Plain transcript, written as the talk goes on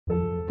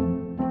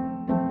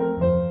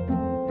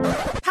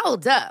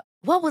Hold up.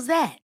 What was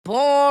that?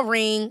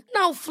 Boring.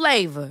 No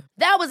flavor.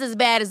 That was as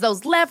bad as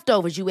those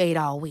leftovers you ate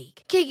all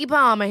week. Keke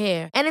Palmer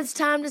here, and it's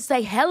time to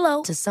say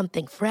hello to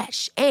something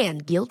fresh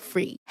and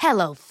guilt-free.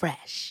 Hello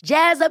Fresh.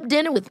 Jazz up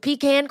dinner with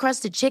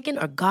pecan-crusted chicken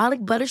or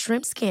garlic butter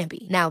shrimp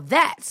scampi. Now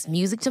that's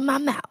music to my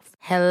mouth.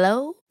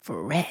 Hello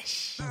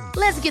Fresh.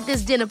 Let's get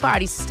this dinner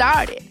party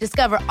started.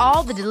 Discover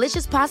all the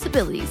delicious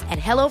possibilities at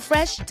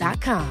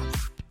hellofresh.com.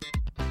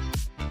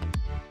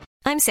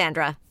 I'm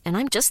Sandra, and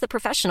I'm just the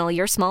professional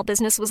your small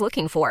business was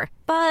looking for.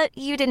 But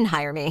you didn't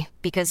hire me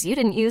because you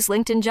didn't use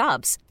LinkedIn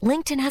Jobs.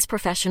 LinkedIn has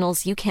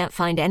professionals you can't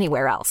find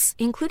anywhere else,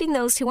 including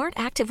those who aren't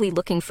actively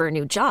looking for a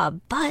new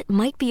job, but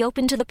might be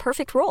open to the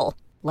perfect role,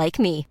 like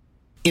me.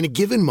 In a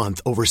given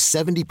month, over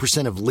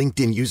 70% of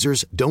LinkedIn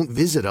users don't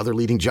visit other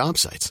leading job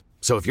sites.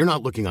 So if you're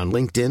not looking on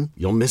LinkedIn,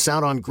 you'll miss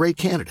out on great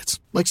candidates,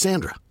 like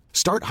Sandra.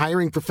 Start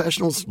hiring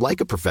professionals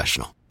like a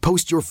professional.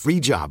 Post your free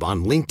job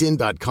on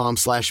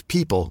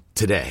linkedin.com/people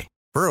today.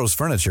 Burrow's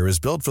furniture is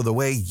built for the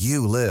way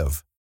you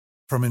live.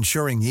 From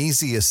ensuring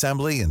easy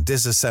assembly and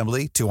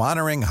disassembly to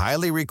honoring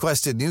highly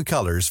requested new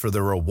colors for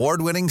their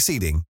award-winning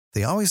seating,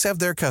 they always have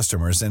their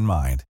customers in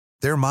mind.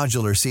 Their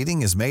modular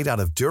seating is made out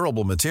of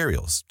durable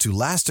materials to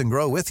last and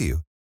grow with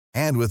you.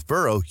 And with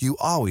Burrow, you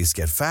always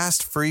get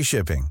fast, free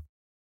shipping.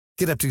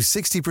 Get up to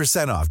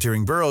 60% off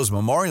during Burrow's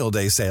Memorial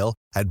Day sale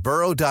at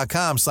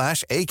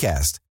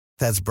burrow.com/ACAST.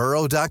 That's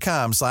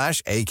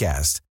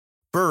burrow.com/ACAST.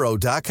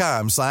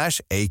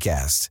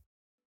 burrow.com/ACAST.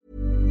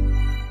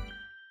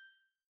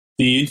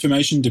 The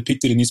information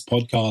depicted in this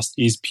podcast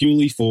is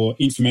purely for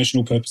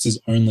informational purposes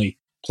only.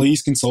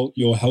 Please consult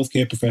your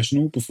healthcare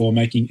professional before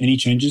making any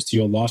changes to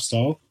your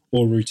lifestyle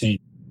or routine.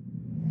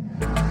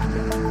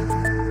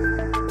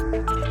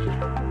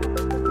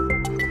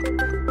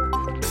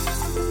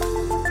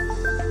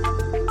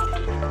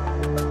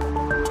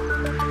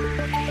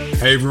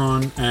 Hey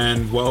everyone,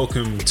 and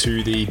welcome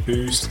to the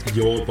Boost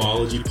Your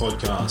Biology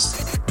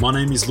podcast. My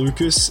name is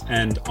Lucas,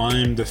 and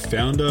I'm the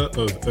founder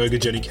of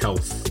Ergogenic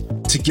Health.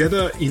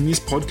 Together in this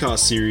podcast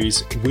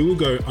series, we will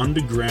go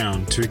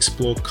underground to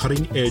explore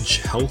cutting-edge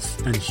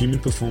health and human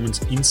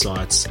performance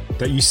insights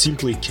that you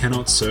simply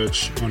cannot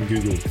search on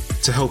Google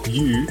to help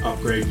you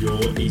upgrade your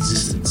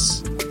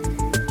existence.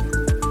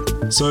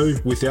 So,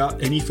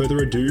 without any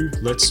further ado,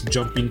 let's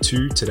jump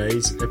into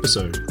today's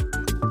episode.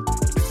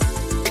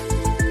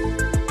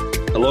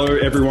 Hello,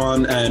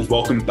 everyone, and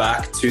welcome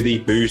back to the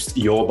Boost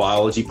Your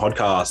Biology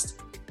podcast.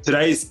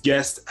 Today's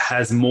guest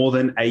has more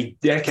than a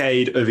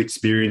decade of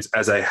experience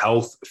as a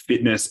health,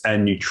 fitness,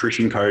 and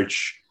nutrition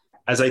coach.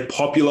 As a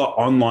popular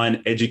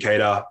online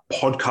educator,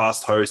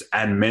 podcast host,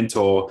 and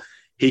mentor,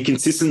 he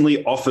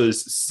consistently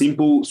offers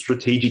simple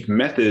strategic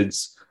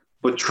methods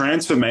for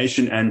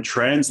transformation and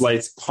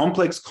translates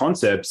complex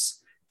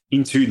concepts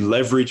into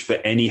leverage for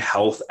any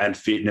health and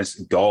fitness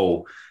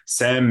goal.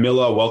 Sam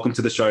Miller, welcome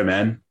to the show,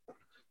 man.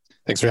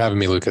 Thanks for having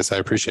me, Lucas. I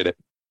appreciate it.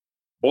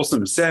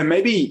 Awesome. Sam,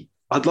 maybe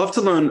I'd love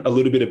to learn a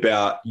little bit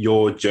about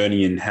your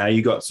journey and how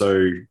you got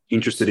so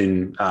interested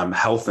in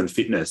health and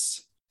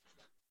fitness.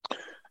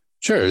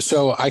 Sure.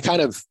 So I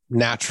kind of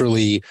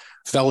naturally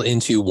fell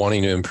into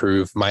wanting to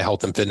improve my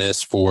health and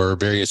fitness for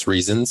various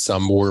reasons.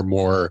 Some were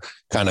more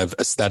kind of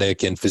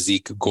aesthetic and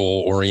physique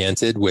goal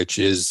oriented, which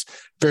is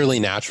fairly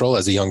natural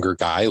as a younger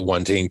guy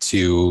wanting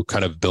to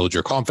kind of build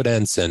your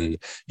confidence and,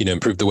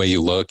 improve the way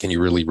you look. And you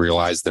really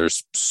realize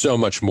there's so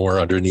much more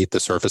underneath the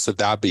surface of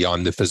that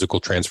beyond the physical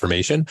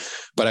transformation.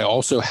 But I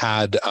also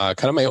had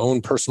kind of my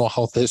own personal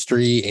health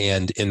history.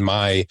 And in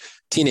my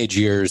teenage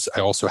years,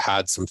 I also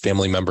had some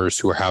family members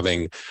who were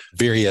having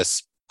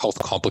various health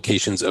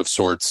complications of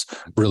sorts,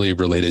 really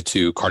related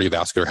to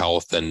cardiovascular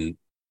health, and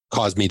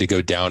caused me to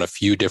go down a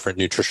few different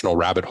nutritional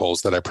rabbit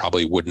holes that I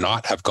probably would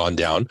not have gone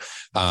down.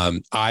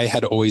 I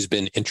had always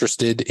been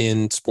interested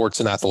in sports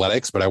and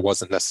athletics, but I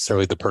wasn't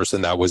necessarily the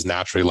person that was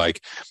naturally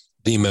like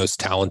the most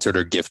talented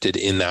or gifted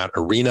in that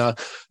arena.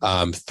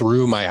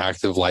 Through my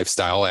active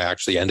lifestyle, I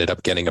actually ended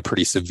up getting a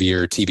pretty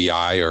severe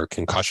TBI or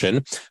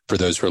concussion. For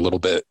those who are a little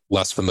bit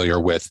less familiar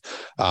with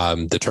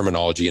the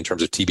terminology in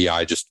terms of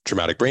TBI, just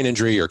traumatic brain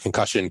injury or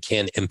concussion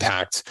can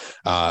impact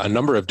a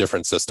number of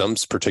different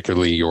systems,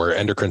 particularly your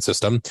endocrine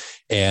system.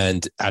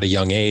 And at a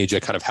young age, I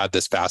kind of had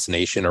this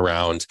fascination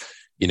around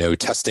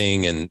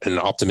testing and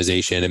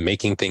optimization and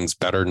making things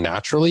better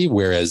naturally.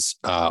 Whereas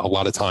a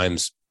lot of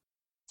times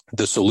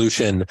the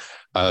solution,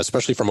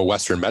 especially from a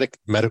Western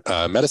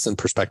medicine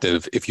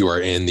perspective, if you are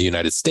in the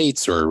United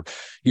States or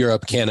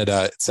Europe,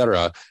 Canada, et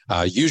cetera,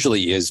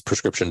 usually is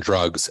prescription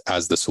drugs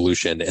as the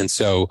solution. And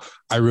so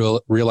I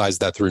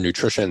realized that through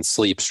nutrition,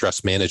 sleep,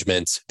 stress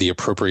management, the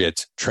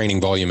appropriate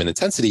training volume and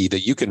intensity,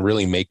 that you can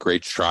really make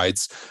great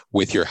strides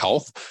with your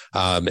health.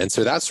 And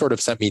so that sort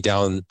of sent me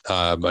down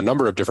a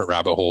number of different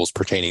rabbit holes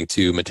pertaining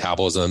to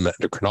metabolism,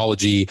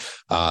 endocrinology,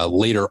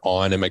 later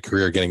on in my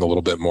career, getting a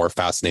little bit more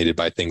fascinated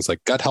by things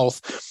like gut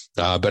health.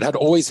 But had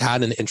always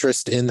had an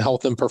interest in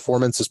health and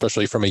performance,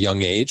 especially from a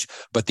young age.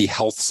 But the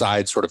health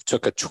side sort of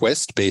took a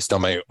twist based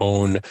on my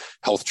own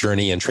health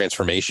journey and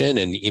transformation,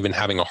 and even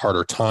having a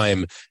harder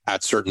time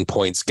at certain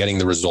points getting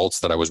the results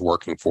that I was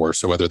working for.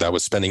 So whether that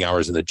was spending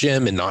hours in the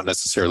gym and not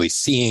necessarily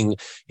seeing,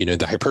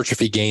 the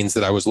hypertrophy gains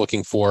that I was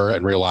looking for,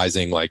 and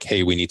realizing like,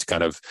 hey, we need to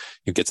kind of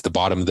get to the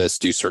bottom of this,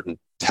 do certain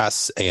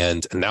tests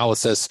and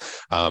analysis.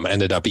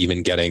 Ended up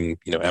even getting,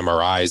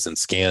 MRIs and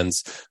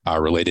scans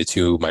related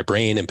to my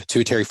brain and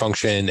pituitary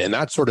function. And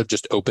that sort of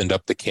just opened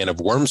up the can of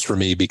worms for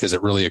me, because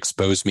it really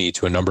exposed me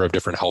to a number of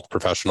different health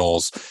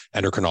professionals,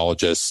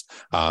 endocrinologists,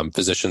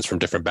 physicians from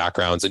different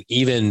backgrounds, and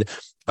even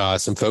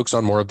some folks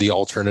on more of the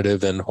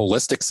alternative and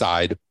holistic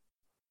side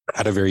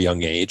at a very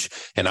young age.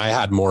 And I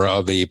had more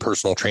of a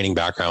personal training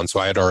background. So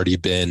I had already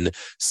been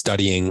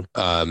studying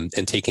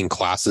and taking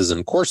classes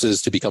and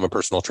courses to become a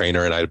personal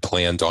trainer. And I had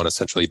planned on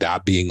essentially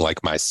that being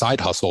like my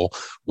side hustle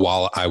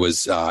while I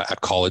was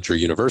at college or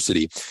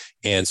university.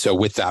 And so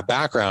with that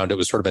background, it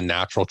was sort of a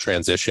natural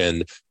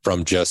transition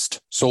from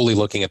just solely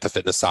looking at the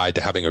fitness side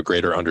to having a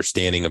greater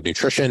understanding of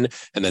nutrition,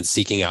 and then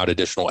seeking out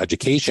additional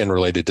education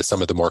related to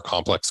some of the more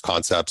complex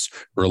concepts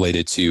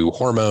related to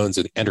hormones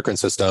and endocrine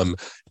system,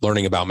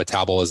 learning about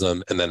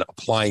metabolism, and then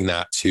applying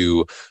that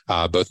to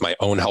both my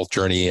own health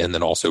journey and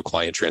then also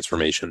client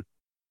transformation.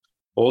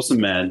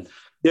 Awesome, man.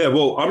 Yeah,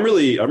 well, I'm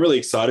really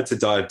excited to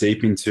dive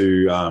deep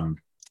into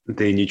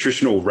the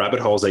nutritional rabbit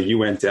holes that you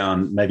went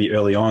down maybe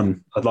early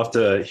on. I'd love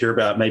to hear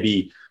about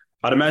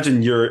I'd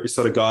imagine you're a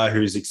sort of guy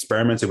who's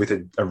experimented with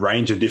a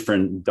range of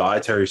different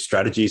dietary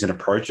strategies and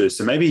approaches.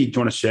 So maybe do you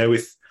want to share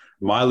with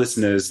my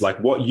listeners like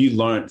what you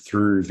learned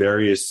through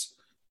various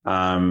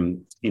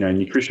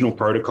nutritional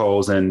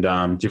protocols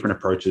and different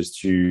approaches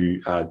to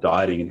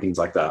dieting and things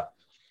like that?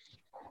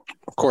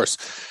 Of course.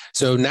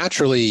 So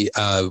naturally,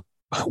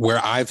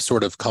 where I've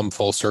sort of come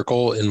full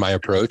circle in my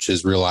approach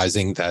is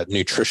realizing that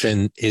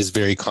nutrition is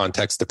very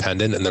context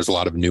dependent, and there's a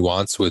lot of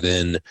nuance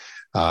within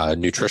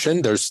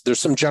nutrition. There's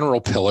some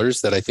general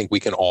pillars that I think we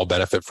can all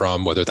benefit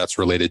from, whether that's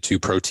related to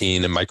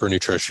protein and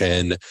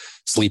micronutrition,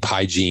 sleep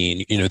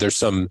hygiene. There's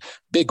some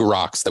big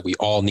rocks that we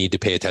all need to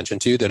pay attention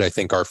to that I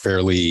think are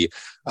fairly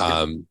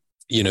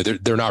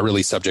they're not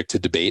really subject to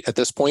debate at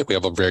this point. We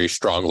have a very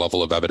strong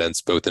level of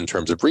evidence, both in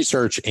terms of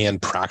research and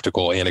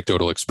practical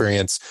anecdotal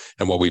experience,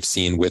 and what we've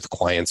seen with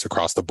clients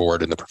across the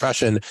board in the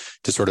profession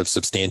to sort of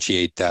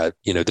substantiate that,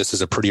 this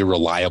is a pretty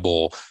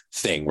reliable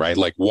thing, right?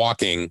 Like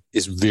walking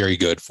is very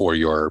good for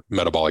your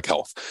metabolic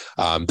health.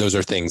 Those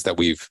are things that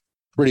we've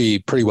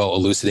pretty well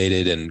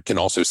elucidated and can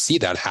also see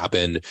that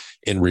happen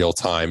in real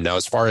time. Now,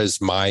 as far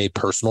as my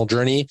personal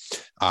journey,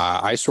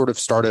 I sort of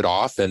started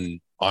off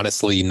and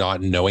honestly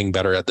not knowing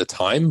better at the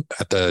time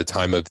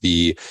of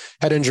the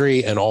head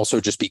injury. And also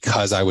just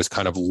because I was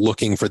kind of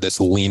looking for this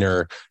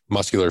leaner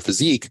muscular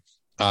physique,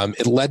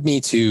 it led me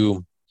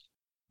to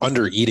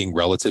under eating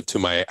relative to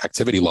my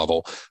activity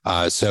level.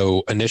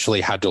 So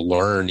initially had to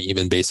learn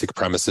even basic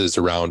premises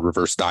around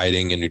reverse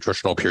dieting and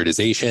nutritional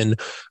periodization.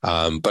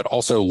 But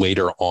also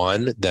later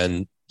on,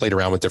 then played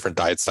around with different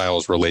diet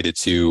styles related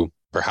to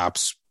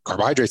perhaps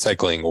carbohydrate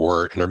cycling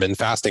or intermittent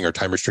fasting or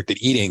time restricted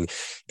eating,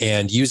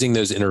 and using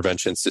those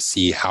interventions to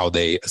see how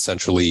they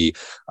essentially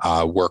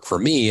work for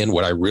me. And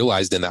what I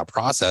realized in that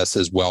process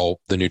is, well,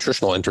 the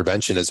nutritional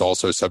intervention is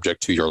also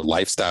subject to your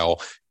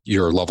lifestyle,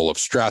 your level of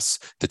stress,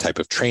 the type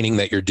of training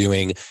that you're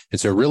doing.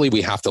 And so really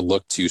we have to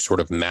look to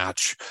sort of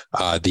match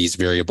these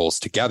variables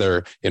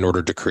together in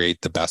order to create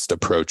the best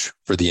approach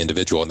for the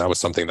individual. And that was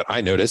something that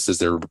I noticed, is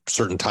there were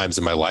certain times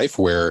in my life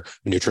where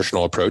a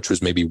nutritional approach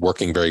was maybe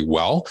working very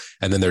well.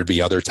 And then there'd be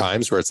other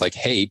times where it's like,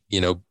 hey,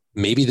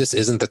 maybe this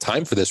isn't the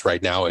time for this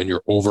right now in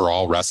your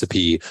overall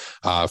recipe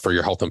for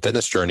your health and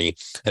fitness journey.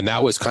 And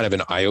that was kind of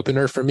an eye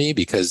opener for me,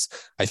 because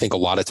I think a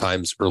lot of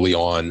times early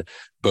on,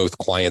 both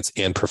clients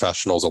and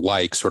professionals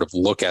alike sort of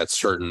look at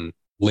certain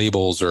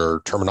labels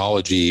or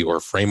terminology or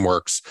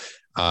frameworks,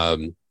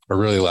 or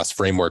really less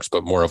frameworks,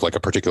 but more of like a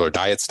particular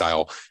diet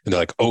style. And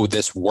they're like, oh,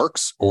 this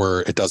works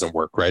or it doesn't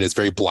work, right? It's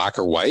very black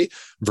or white,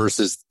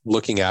 versus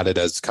looking at it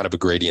as kind of a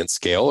gradient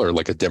scale or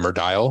like a dimmer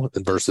dial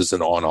versus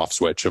an on-off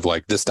switch of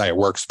like, this diet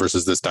works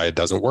versus this diet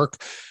doesn't work.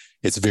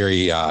 It's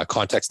very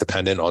context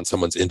dependent on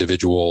someone's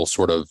individual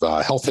sort of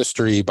health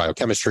history,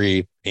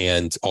 biochemistry,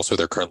 and also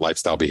their current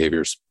lifestyle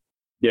behaviors.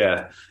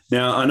 Yeah.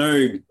 Now, I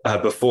know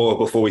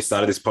before we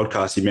started this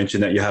podcast, you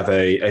mentioned that you have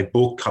a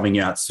book coming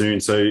out soon.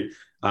 So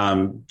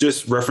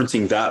just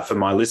referencing that for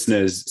my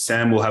listeners,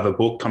 Sam will have a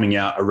book coming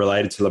out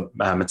related to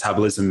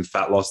metabolism,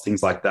 fat loss,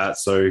 things like that.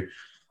 So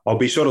I'll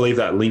be sure to leave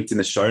that linked in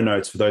the show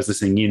notes for those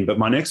listening in. But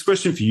my next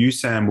question for you,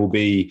 Sam, will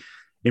be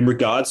in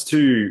regards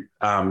to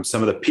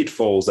some of the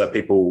pitfalls that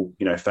people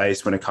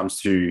face when it comes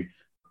to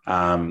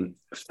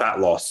fat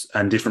loss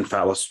and different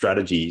fat loss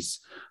strategies.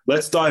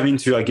 Let's dive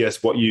into, I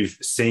guess, what you've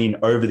seen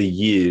over the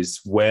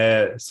years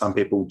where some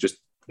people just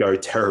go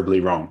terribly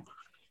wrong.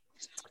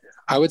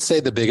 I would say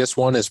the biggest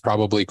one is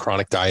probably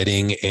chronic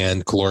dieting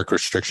and caloric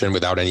restriction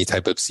without any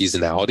type of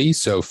seasonality.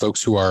 So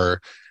folks who are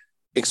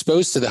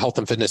exposed to the health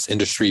and fitness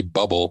industry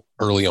bubble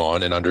early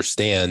on and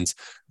understand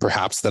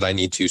perhaps that I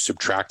need to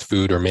subtract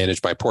food or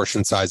manage my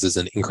portion sizes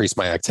and increase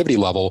my activity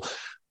level,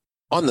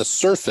 on the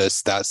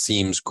surface, that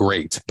seems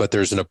great, but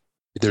there's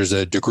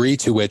a degree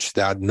to which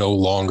that no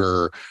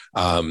longer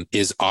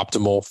is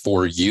optimal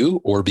for you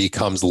or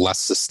becomes less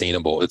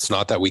sustainable. It's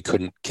not that we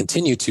couldn't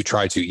continue to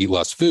try to eat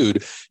less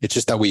food. It's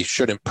just that we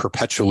shouldn't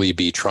perpetually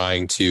be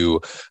trying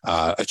to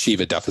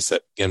achieve a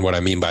deficit. And what I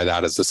mean by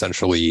that is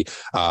essentially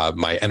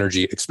my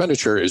energy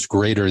expenditure is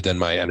greater than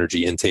my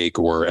energy intake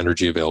or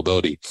energy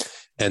availability.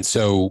 And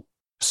so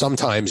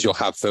sometimes you'll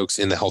have folks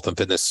in the health and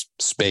fitness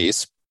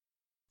space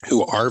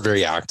who are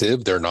very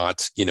active. They're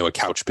not, a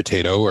couch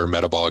potato or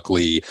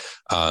metabolically,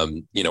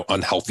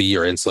 unhealthy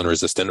or insulin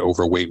resistant,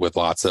 overweight with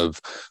lots of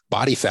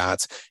body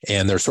fats.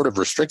 And they're sort of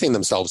restricting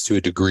themselves to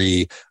a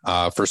degree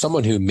for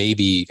someone who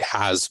maybe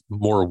has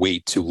more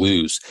weight to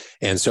lose.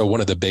 And so one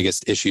of the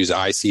biggest issues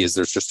I see is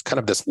there's just kind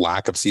of this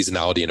lack of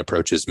seasonality in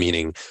approaches,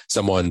 meaning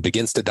someone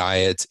begins to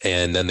diet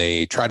and then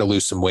they try to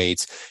lose some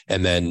weight.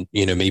 And then,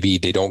 maybe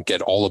they don't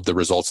get all of the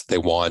results that they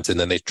want. And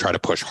then they try to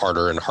push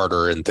harder and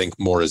harder and think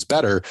more is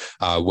better.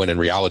 When in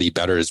reality,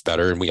 better is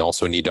better. And we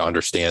also need to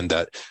understand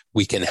that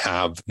we can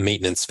have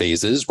maintenance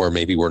phases where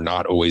maybe we're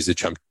not always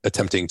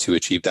attempting to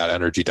achieve that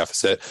energy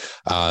deficit.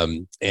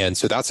 And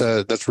so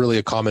that's really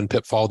a common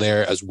pitfall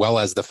there, as well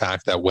as the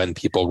fact that when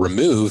people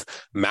remove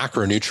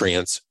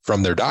macronutrients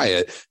from their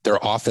diet,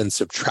 they're often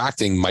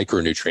subtracting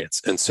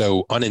micronutrients. And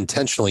so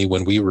unintentionally,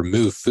 when we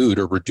remove food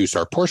or reduce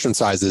our portion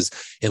sizes,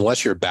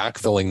 unless you're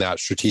backfilling that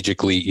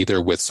strategically,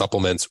 either with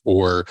supplements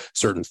or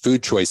certain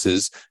food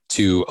choices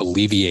to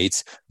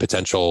alleviate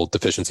potential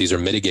deficiencies or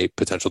mitigate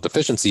potential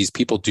deficiencies,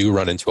 people do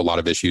run into a lot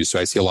of issues. So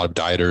I see a lot of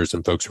dieters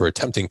and folks who are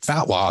attempting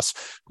fat loss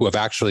who have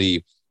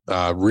actually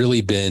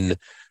really been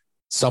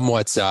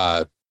somewhat,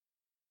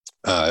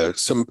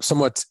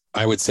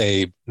 I would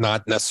say,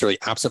 not necessarily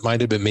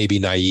absent-minded, but maybe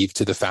naive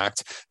to the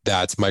fact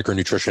that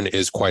micronutrition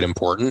is quite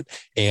important.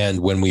 And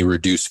when we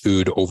reduce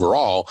food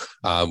overall,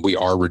 we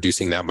are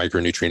reducing that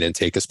micronutrient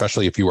intake,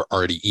 especially if you were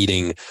already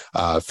eating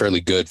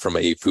fairly good from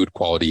a food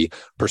quality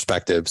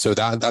perspective. So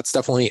that's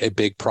definitely a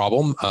big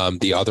problem.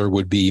 The other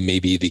would be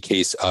maybe the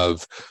case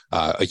of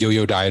a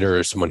yo-yo dieter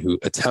or someone who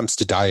attempts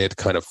to diet,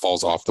 kind of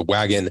falls off the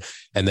wagon,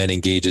 and then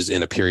engages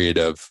in a period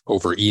of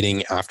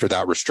overeating after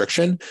that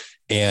restriction.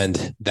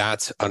 And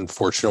that,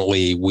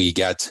 unfortunately, we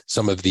get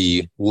some of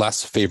the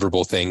less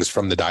favorable things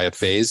from the diet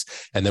phase.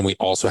 And then we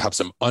also have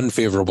some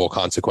unfavorable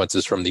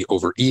consequences from the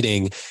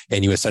overeating.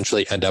 And you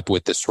essentially end up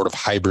with this sort of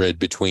hybrid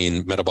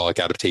between metabolic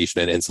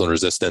adaptation and insulin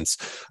resistance,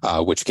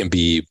 which can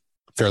be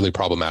fairly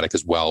problematic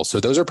as well. So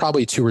those are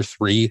probably two or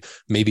three,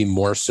 maybe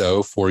more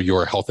so for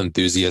your health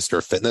enthusiast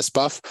or fitness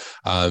buff.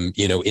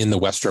 In the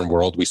Western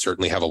world, we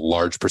certainly have a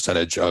large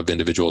percentage of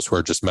individuals who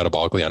are just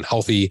metabolically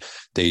unhealthy.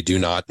 They do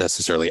not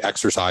necessarily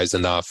exercise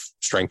enough,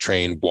 strength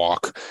train,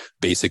 walk,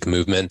 basic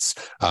movements,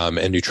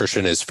 and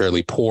nutrition is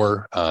fairly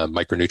poor.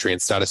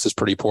 Micronutrient status is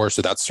pretty poor.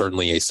 So that's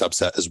certainly a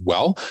subset as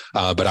well.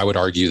 But I would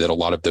argue that a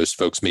lot of those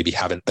folks maybe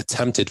haven't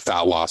attempted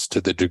fat loss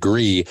to the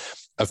degree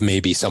of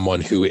maybe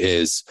someone who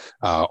is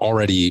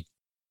already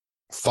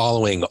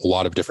following a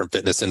lot of different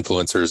fitness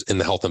influencers in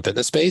the health and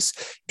fitness space,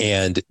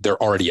 and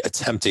they're already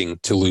attempting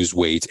to lose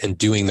weight and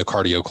doing the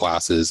cardio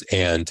classes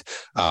and,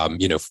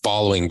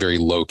 following very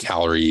low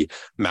calorie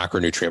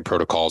macronutrient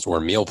protocols or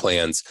meal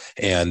plans.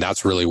 And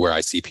that's really where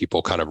I see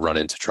people kind of run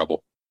into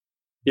trouble.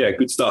 Yeah,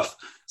 good stuff.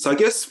 So I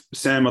guess,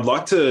 Sam, I'd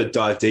like to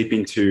dive deep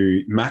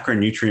into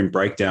macronutrient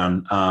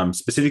breakdown,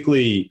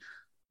 specifically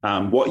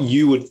what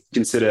you would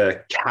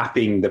consider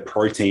capping the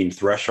protein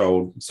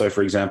threshold. So,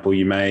 for example,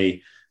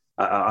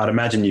 I'd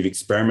imagine you've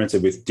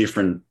experimented with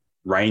different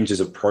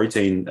ranges of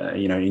protein,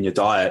 in your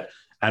diet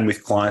and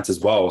with clients as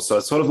well. So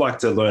I'd sort of like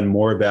to learn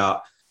more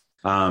about,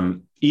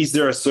 is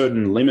there a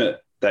certain limit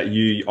that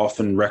you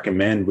often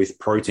recommend with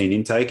protein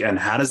intake, and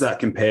how does that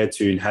compare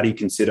to, and how do you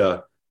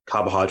consider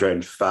carbohydrate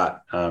and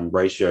fat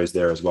ratios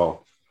there as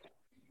well?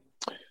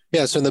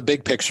 Yeah. So in the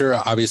big picture,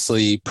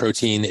 obviously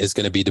protein is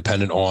going to be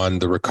dependent on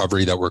the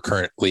recovery that we're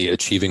currently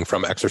achieving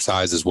from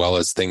exercise, as well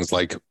as things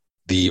like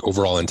the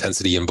overall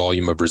intensity and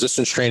volume of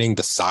resistance training,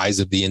 the size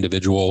of the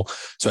individual.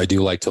 So I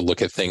do like to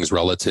look at things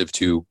relative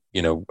to,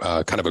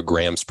 kind of a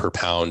grams per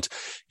pound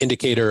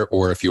indicator,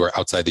 or if you are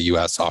outside the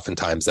US,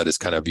 oftentimes that is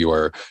kind of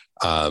your,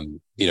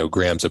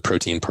 grams of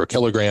protein per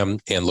kilogram,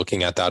 and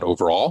looking at that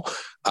overall.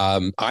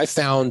 I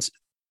found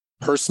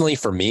personally,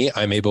 for me,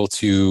 I'm able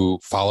to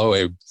follow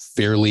a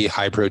fairly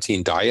high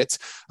protein diet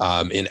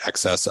in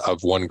excess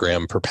of 1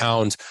 gram per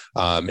pound.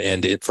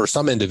 For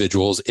some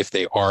individuals, if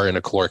they are in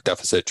a caloric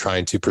deficit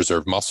trying to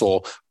preserve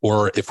muscle,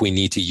 or if we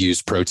need to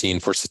use protein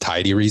for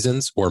satiety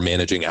reasons or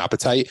managing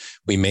appetite,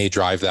 we may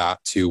drive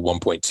that to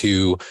 1.2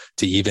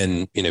 to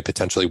even,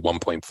 potentially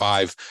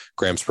 1.5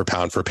 grams per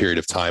pound for a period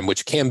of time,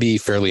 which can be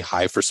fairly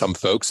high for some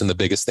folks. And the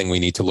biggest thing we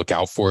need to look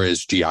out for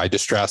is GI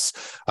distress,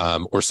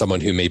 or someone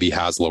who maybe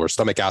has lower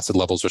stomach acid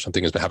levels or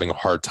something has been having a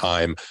hard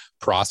time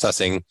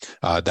processing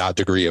that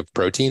degree of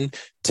protein.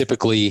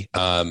 Typically,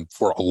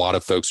 for a lot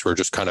of folks who are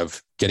just kind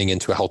of getting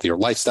into a healthier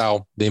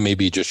lifestyle, they may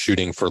be just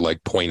shooting for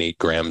like 0.8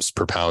 grams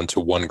per pound to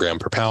 1 gram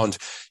per pound.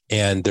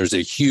 And there's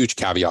a huge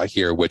caveat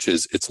here, which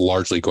is it's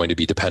largely going to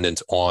be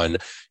dependent on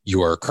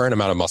your current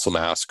amount of muscle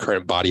mass,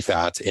 current body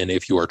fat. And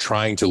if you are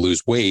trying to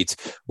lose weight,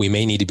 we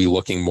may need to be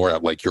looking more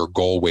at like your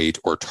goal weight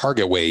or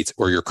target weight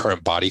or your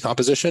current body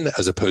composition,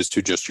 as opposed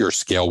to just your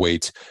scale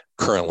weight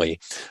currently.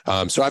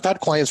 So I've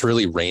had clients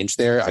really range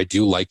there. I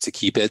do like to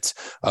keep it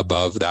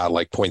above that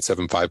like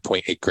 0.75,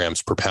 0.8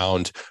 grams per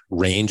pound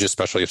range,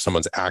 especially if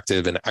someone's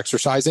active and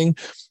exercising.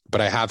 But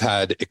I have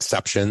had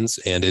exceptions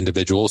and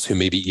individuals who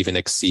maybe even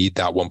exceed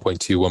that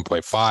 1.2,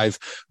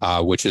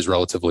 1.5, which is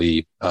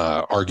relatively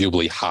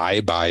arguably high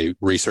by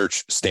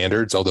research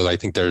standards. Although I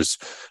think there's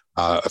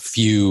a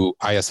few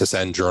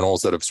ISSN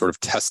journals that have sort of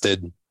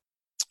tested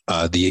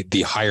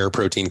the higher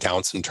protein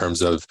counts in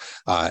terms of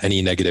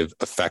any negative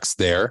effects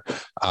there.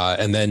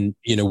 And then,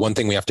 one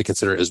thing we have to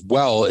consider as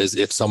well is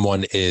if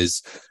someone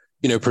is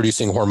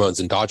producing hormones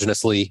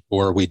endogenously,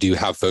 or we do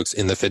have folks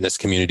in the fitness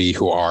community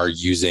who are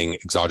using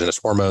exogenous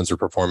hormones or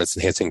performance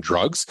enhancing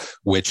drugs,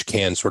 which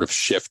can sort of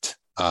shift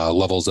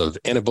levels of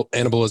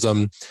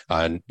anabolism,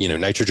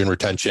 nitrogen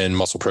retention,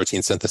 muscle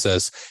protein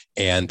synthesis,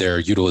 and their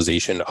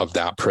utilization of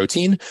that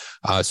protein.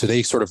 So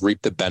they sort of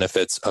reap the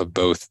benefits of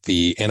both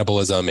the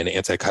anabolism and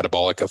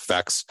anti-catabolic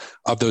effects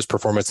of those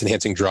performance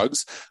enhancing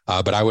drugs.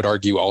 But I would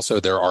argue also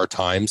there are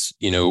times,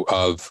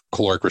 of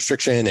caloric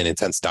restriction and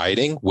intense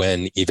dieting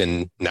when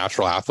even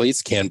natural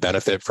athletes can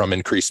benefit from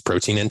increased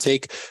protein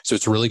intake. So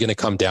it's really going to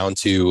come down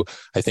to,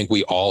 I think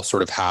we all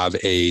sort of have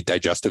a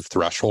digestive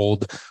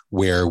threshold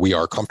where we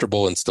are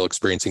comfortable and still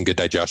experiencing good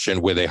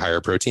digestion with a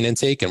higher protein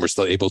intake, and we're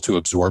still able to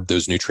absorb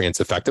those nutrients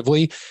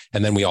effectively.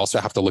 And then we also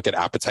have to look at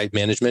appetite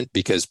management,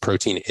 because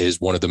protein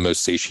is one of the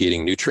most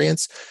satiating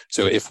nutrients.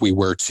 So if we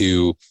were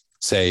to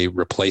say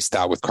replace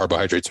that with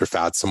carbohydrates or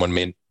fats, someone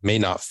may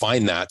not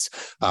find that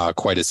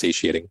quite as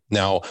satiating.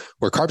 Now,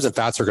 where carbs and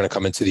fats are going to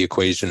come into the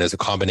equation is a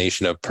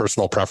combination of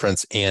personal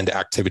preference and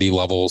activity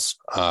levels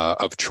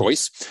of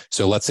choice.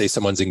 So let's say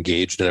someone's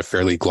engaged in a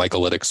fairly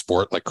glycolytic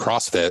sport like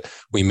CrossFit,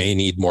 we may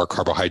need more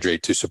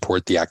carbohydrate to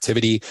support the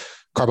activity.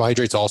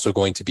 Carbohydrates also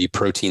going to be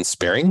protein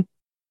sparing.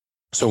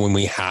 So when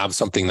we have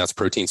something that's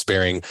protein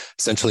sparing,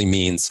 essentially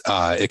means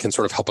it can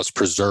sort of help us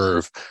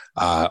preserve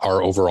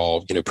our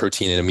overall,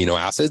 protein and amino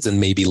acids, and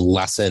maybe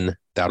lessen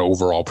that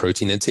overall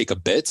protein intake a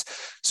bit.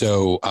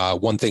 So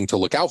one thing to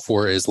look out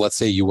for is, let's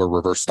say you were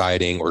reverse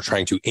dieting or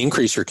trying to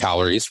increase your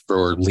calories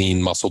for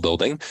lean muscle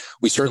building.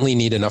 We certainly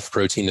need enough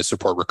protein to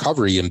support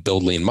recovery and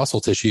build lean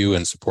muscle tissue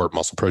and support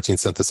muscle protein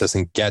synthesis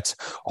and get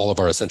all of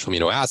our essential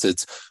amino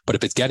acids. But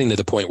if it's getting to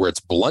the point where it's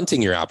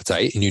blunting your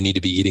appetite and you need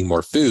to be eating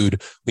more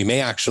food, we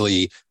may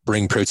actually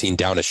bring protein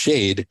down a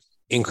shade,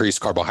 increase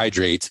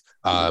carbohydrate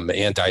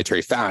and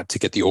dietary fat to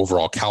get the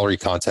overall calorie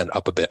content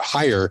up a bit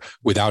higher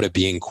without it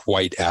being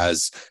quite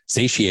as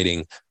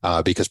satiating,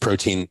 because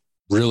protein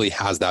really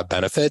has that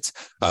benefit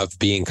of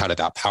being kind of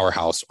that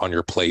powerhouse on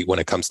your plate when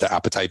it comes to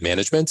appetite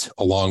management,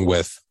 along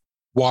with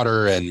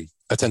water and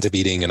attentive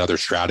eating and other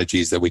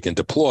strategies that we can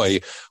deploy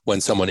when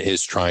someone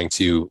is trying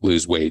to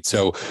lose weight.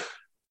 So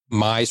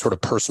my sort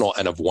of personal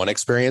N of one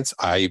experience,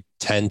 I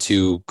tend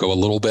to go a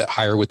little bit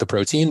higher with the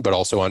protein, but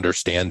also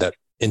understand that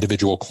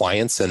individual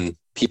clients and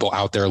people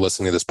out there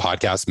listening to this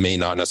podcast may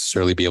not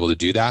necessarily be able to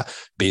do that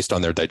based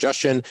on their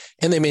digestion.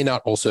 And they may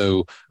not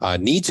also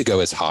need to go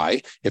as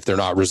high if they're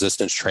not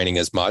resistance training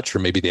as much, or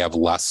maybe they have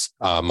less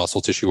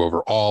muscle tissue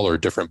overall or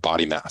different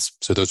body mass.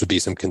 So those would be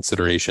some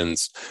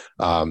considerations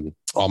on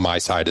my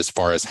side as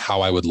far as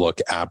how I would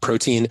look at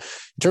protein.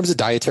 In terms of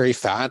dietary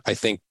fat, I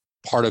think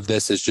part of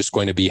this is just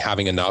going to be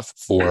having enough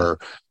for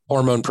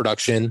hormone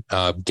production,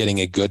 getting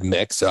a good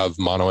mix of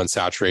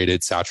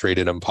monounsaturated,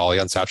 saturated, and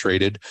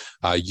polyunsaturated.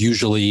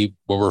 Usually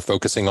what we're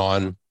focusing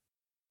on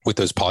with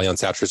those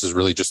polyunsaturates is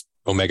really just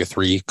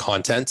omega-3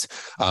 content,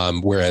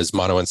 whereas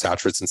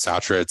monounsaturates and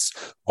saturates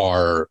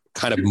are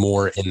kind of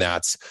more in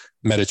that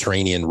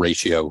Mediterranean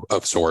ratio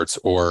of sorts,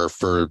 or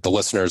for the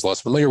listeners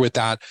less familiar with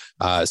that,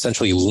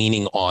 essentially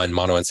leaning on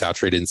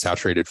monounsaturated and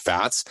saturated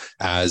fats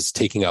as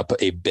taking up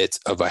a bit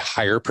of a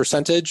higher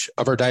percentage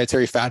of our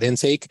dietary fat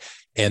intake.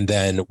 And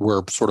then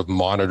we're sort of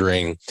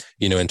monitoring,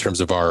 in terms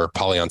of our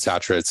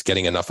polyunsaturates,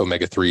 getting enough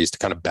omega-3s to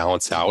kind of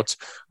balance out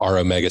our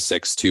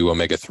omega-6 to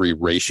omega-3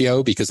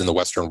 ratio, because in the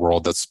Western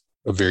world, that's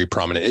a very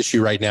prominent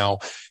issue right now,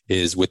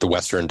 is with the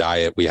Western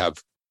diet, we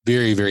have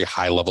very, very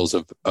high levels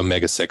of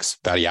omega-6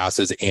 fatty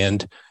acids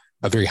and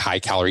a very high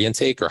calorie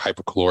intake or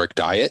hypercaloric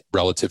diet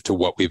relative to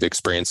what we've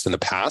experienced in the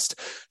past.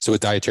 So with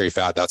dietary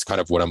fat, that's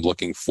kind of what I'm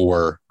looking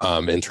for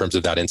in terms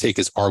of that intake,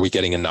 is, are we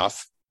getting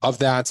enough of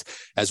that?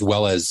 As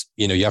well as,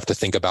 you have to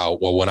think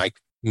about, well, when I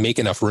make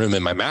enough room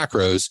in my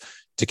macros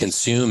to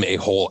consume a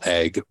whole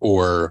egg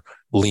or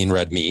lean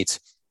red meat,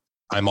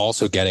 I'm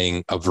also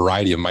getting a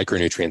variety of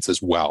micronutrients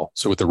as well.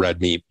 So with the red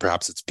meat,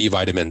 perhaps it's B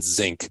vitamins,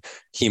 zinc,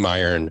 heme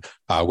iron,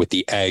 with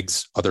the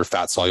eggs, other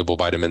fat soluble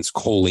vitamins,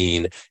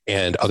 choline,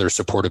 and other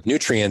supportive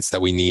nutrients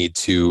that we need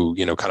to,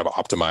 kind of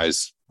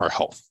optimize our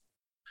health.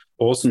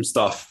 Awesome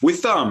stuff.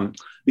 With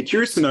be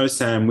curious to know,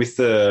 Sam, with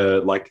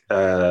the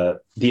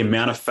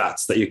amount of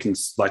fats that you can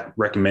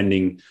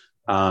recommending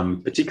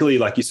particularly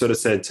like you sort of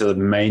said, to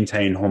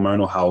maintain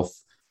hormonal health.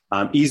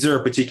 Is there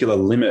a particular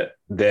limit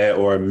there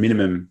or a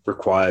minimum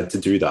required to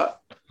do that?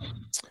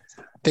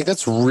 I think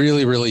that's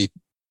really, really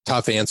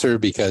tough answer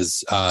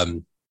because,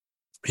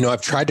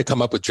 I've tried to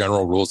come up with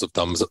general rules of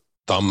a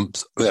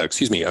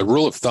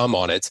rule of thumb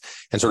on it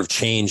and sort of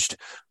changed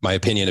my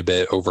opinion a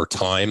bit over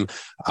time.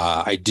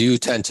 I do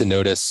tend to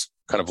notice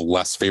kind of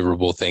less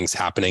favorable things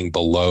happening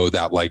below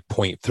that like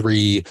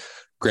 0.3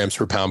 grams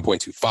per pound,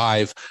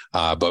 0.25.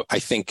 But I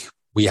think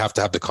we have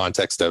to have the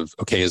context of,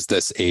 okay, is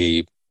this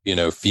a,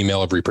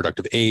 female of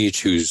reproductive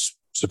age who's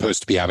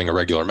supposed to be having a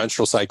regular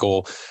menstrual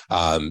cycle?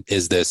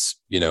 Is this,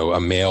 a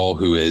male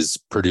who is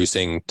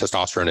producing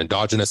testosterone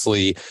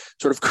endogenously,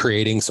 sort of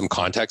creating some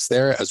context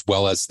there, as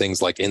well as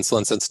things like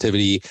insulin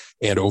sensitivity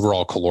and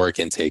overall caloric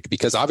intake?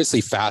 Because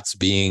obviously fats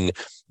being,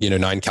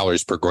 9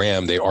 calories per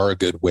gram, they are a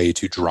good way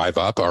to drive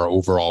up our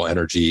overall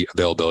energy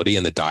availability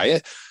in the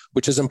diet,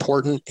 which is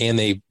important. And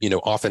they,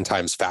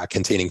 oftentimes fat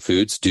containing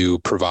foods do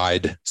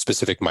provide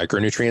specific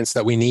micronutrients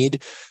that we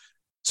need.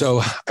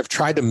 So I've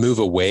tried to move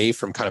away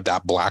from kind of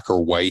that black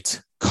or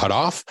white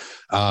cutoff.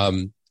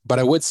 But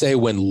I would say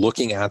when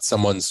looking at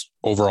someone's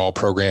overall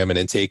program and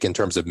intake in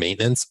terms of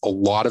maintenance, a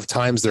lot of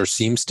times there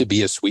seems to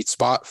be a sweet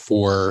spot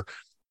for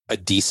a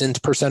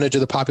decent percentage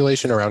of the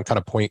population, around kind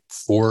of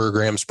 0.4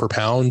 grams per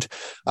pound.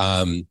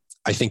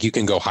 I think you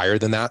can go higher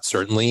than that,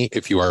 certainly,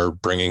 if you are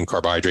bringing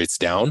carbohydrates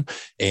down.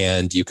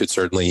 And you could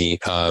certainly,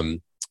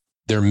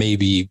 there may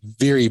be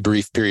very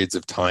brief periods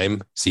of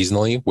time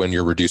seasonally when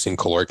you're reducing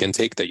caloric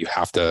intake that you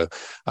have to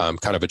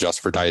kind of adjust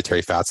for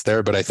dietary fats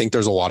there. But I think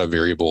there's a lot of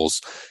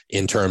variables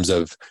in terms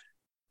of,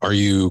 are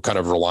you kind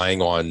of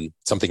relying on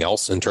something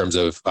else in terms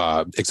of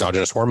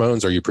exogenous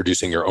hormones? Are you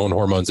producing your own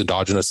hormones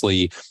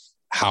endogenously?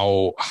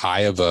 How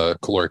high of a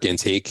caloric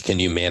intake can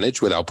you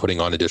manage without putting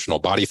on additional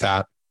body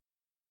fat?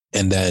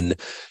 And then,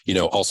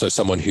 also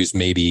someone who's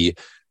maybe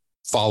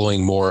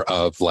following more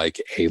of like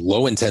a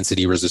low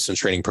intensity resistance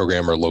training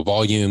program or low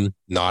volume,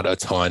 not a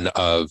ton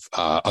of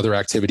other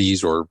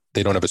activities, or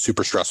they don't have a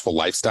super stressful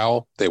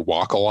lifestyle, they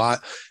walk a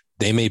lot,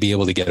 they may be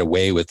able to get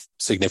away with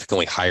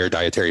significantly higher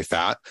dietary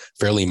fat,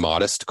 fairly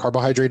modest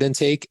carbohydrate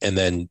intake, and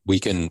then we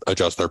can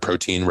adjust their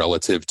protein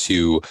relative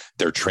to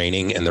their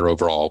training and their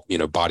overall,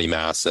 body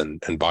mass and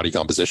body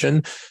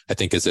composition, I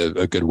think is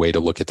a good way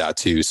to look at that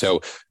too. So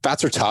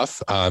fats are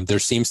tough. There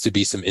seems to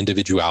be some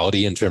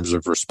individuality in terms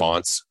of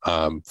response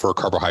for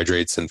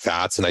carbohydrates and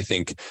fats. And I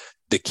think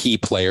the key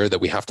player that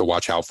we have to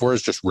watch out for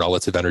is just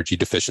relative energy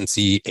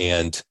deficiency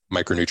and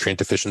micronutrient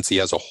deficiency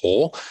as a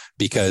whole,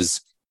 because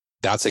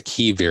that's a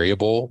key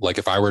variable. Like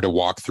if I were to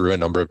walk through a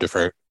number of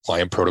different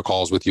client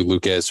protocols with you,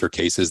 Lucas, or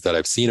cases that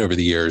I've seen over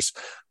the years,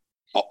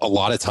 a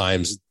lot of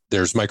times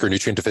there's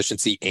micronutrient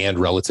deficiency and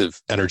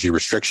relative energy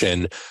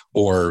restriction,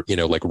 or,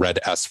 like red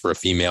S for a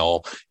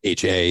female,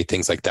 HA,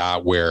 things like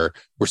that, where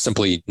we're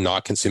simply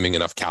not consuming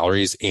enough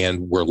calories and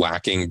we're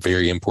lacking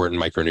very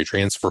important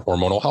micronutrients for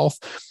hormonal health.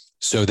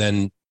 So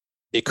then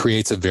it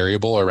creates a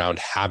variable around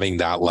having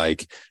that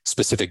like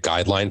specific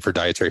guideline for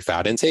dietary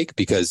fat intake,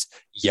 because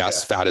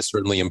yes, fat is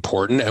certainly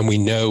important. And we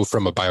know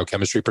from a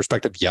biochemistry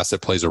perspective, yes,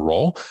 it plays a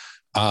role.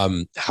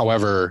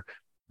 However,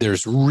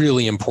 there's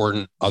really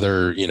important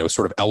other,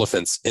 sort of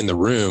elephants in the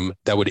room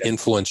that would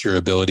influence your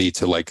ability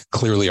to like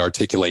clearly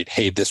articulate,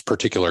 hey, this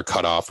particular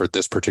cutoff or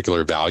this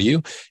particular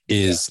value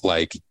is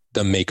like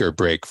the make or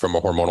break from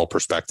a hormonal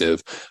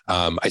perspective.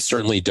 I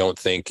certainly don't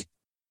think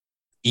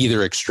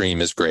either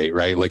extreme is great,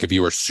 right? Like if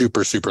you were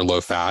super, super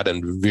low fat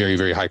and very,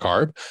 very high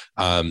carb,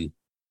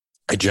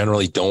 I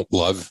generally don't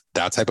love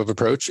that type of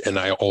approach. And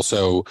I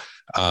also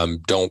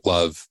don't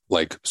love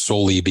like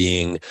solely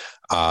being,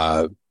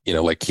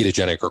 like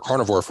ketogenic or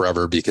carnivore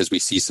forever, because we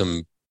see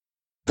some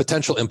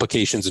potential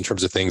implications in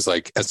terms of things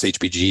like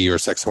SHBG or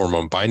sex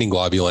hormone binding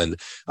globulin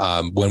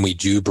when we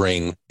do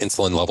bring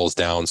insulin levels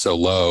down so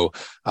low.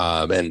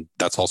 And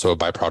that's also a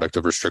byproduct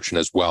of restriction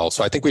as well.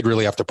 So I think we'd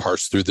really have to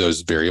parse through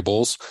those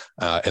variables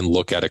and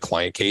look at a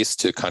client case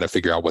to kind of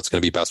figure out what's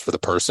going to be best for the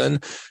person,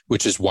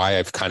 which is why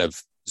I've kind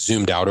of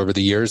zoomed out over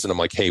the years. And I'm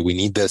like, hey, we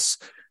need this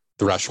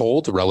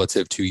threshold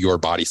relative to your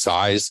body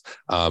size.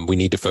 We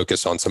need to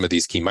focus on some of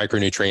these key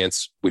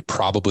micronutrients. We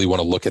probably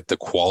want to look at the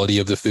quality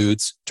of the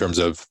foods in terms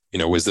of,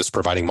 is this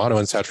providing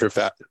monounsaturated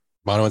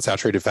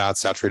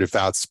fats, saturated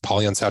fats,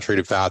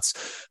 polyunsaturated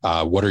fats?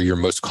 What are your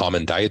most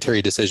common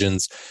dietary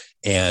decisions?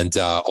 And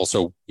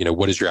also,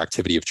 what is your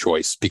activity of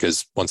choice?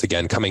 Because once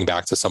again, coming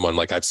back to someone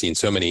like I've seen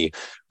so many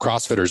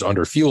CrossFitters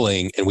under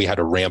fueling, and we had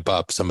to ramp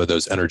up some of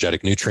those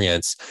energetic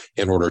nutrients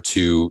in order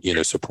to,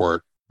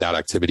 support that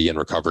activity and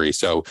recovery.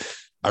 So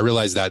I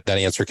realize that that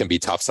answer can be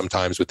tough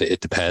sometimes with the, it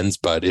depends,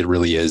 but it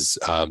really is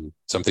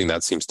something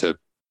that seems to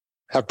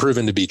have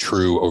proven to be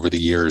true over the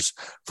years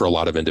for a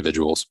lot of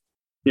individuals.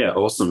 Yeah,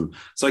 awesome.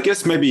 So I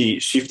guess maybe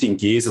shifting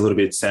gears a little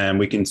bit, Sam,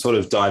 we can sort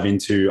of dive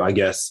into, I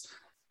guess,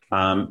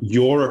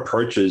 your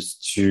approaches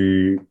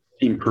to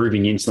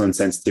improving insulin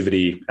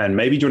sensitivity. And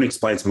maybe do you want to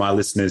explain to my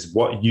listeners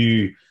what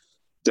you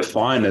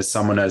define as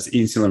someone as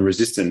insulin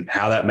resistant,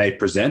 how that may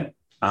present,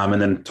 and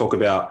then talk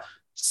about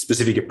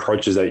specific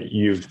approaches that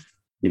you've,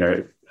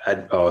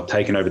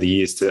 taken over the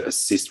years to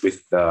assist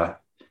with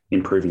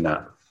improving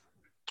that?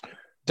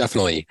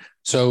 Definitely.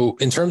 So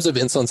in terms of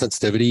insulin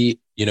sensitivity,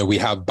 we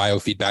have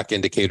biofeedback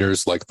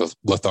indicators like the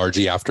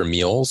lethargy after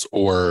meals,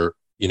 or,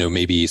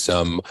 maybe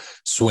some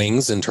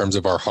swings in terms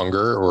of our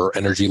hunger or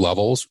energy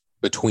levels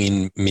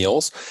between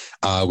meals.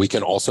 We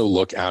can also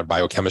look at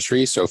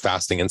biochemistry. So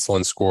fasting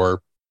insulin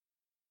score,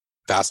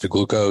 fasted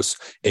glucose,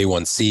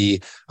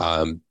 A1C.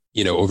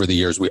 Over the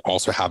years, we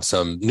also have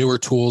some newer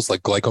tools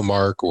like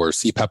glycomark or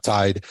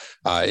C-peptide.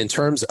 In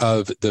terms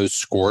of those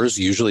scores,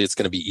 usually it's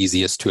going to be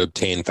easiest to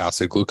obtain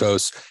fasted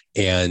glucose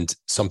and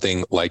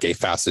something like a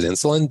fasted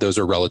insulin. Those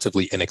are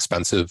relatively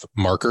inexpensive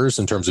markers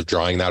in terms of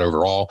drawing that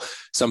overall.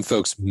 Some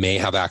folks may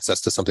have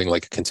access to something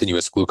like a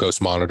continuous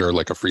glucose monitor,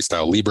 like a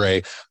Freestyle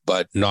Libre,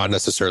 but not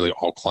necessarily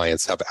all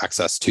clients have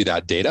access to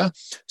that data.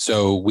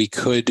 So we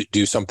could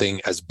do something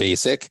as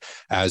basic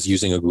as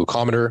using a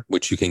glucometer,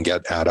 which you can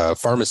get at a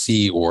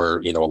pharmacy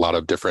or, a lot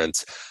of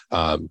different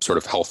sort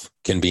of health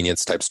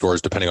convenience type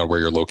stores, depending on where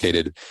you're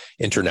located.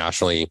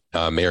 Internationally,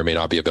 may or may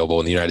not be available.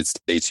 In the United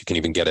States, you can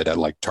even get it at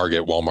like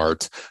Target,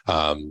 Walmart.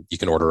 You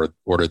can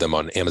order them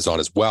on Amazon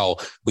as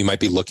well. We might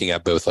be looking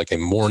at both like a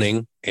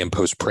morning and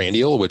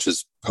postprandial, which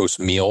is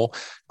post-meal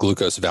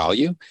glucose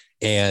value.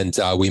 And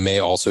we may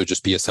also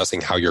just be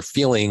assessing how you're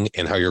feeling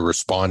and how you're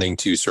responding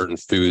to certain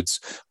foods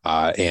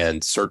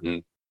and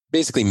certain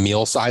basically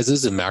meal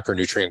sizes and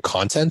macronutrient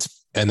content,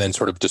 and then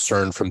sort of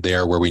discern from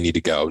there where we need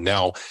to go.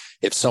 Now,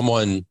 if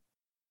someone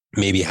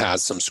maybe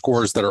has some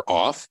scores that are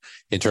off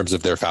in terms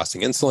of their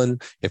fasting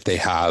insulin, if they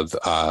have,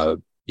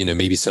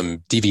 maybe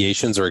some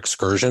deviations or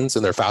excursions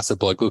in their fasted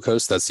blood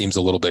glucose, that seems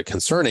a little bit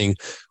concerning.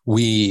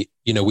 We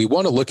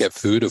want to look at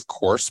food, of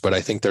course, but I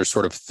think there's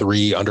sort of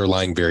three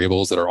underlying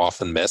variables that are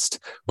often missed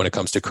when it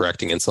comes to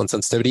correcting insulin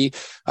sensitivity,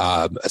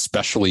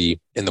 especially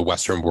in the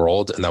Western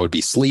world. And that would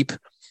be sleep,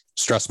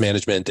 stress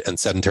management, and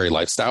sedentary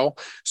lifestyle.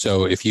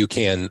 So if you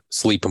can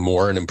sleep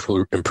more and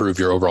improve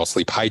your overall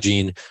sleep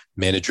hygiene,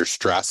 manage your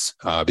stress,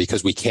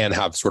 because we can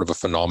have sort of a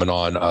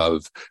phenomenon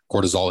of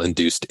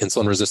cortisol-induced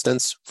insulin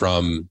resistance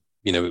from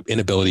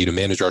inability to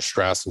manage our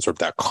stress and sort of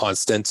that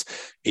constant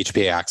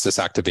HPA axis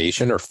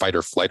activation or fight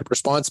or flight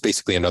response,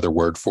 basically another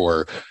word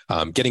for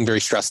getting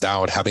very stressed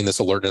out, having this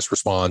alertness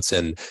response.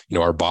 And,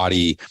 our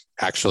body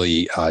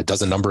actually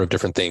does a number of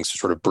different things to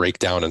sort of break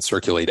down and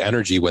circulate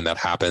energy when that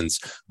happens,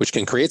 which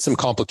can create some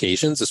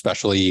complications,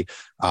 especially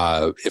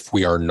if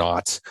we are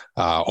not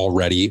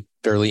already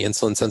fairly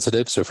insulin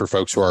sensitive. So for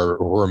folks who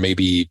are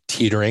maybe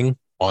teetering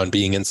on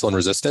being insulin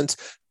resistant,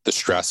 the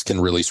stress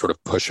can really sort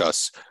of push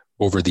us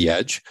over the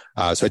edge.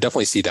 So I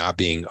definitely see that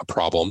being a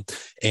problem.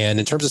 And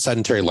in terms of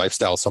sedentary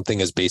lifestyle, something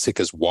as basic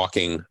as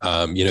walking,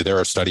 there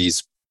are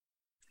studies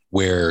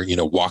where,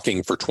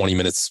 walking for 20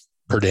 minutes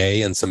per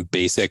day and some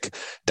basic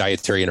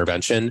dietary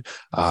intervention,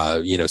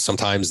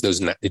 sometimes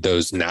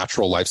those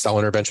natural lifestyle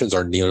interventions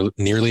are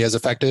nearly as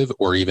effective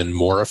or even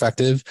more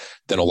effective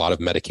than a lot of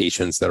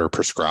medications that are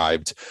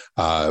prescribed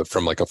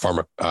from like a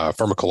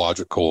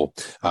pharmacological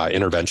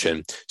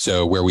intervention.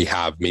 So where we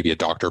have maybe a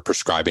doctor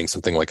prescribing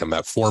something like a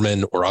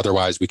metformin or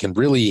otherwise, we can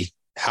really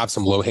have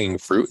some low-hanging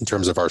fruit in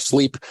terms of our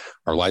sleep,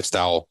 our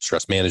lifestyle,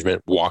 stress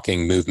management,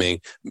 walking, moving,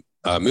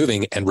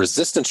 and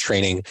resistance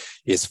training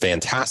is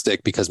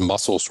fantastic because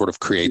muscle sort of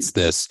creates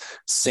this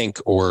sink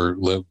or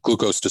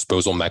glucose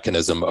disposal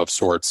mechanism of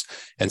sorts.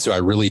 And so I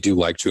really do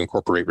like to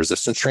incorporate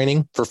resistance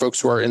training for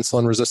folks who are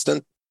insulin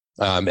resistant.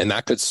 And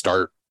that could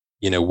start,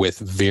 with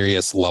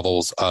various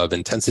levels of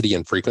intensity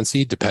and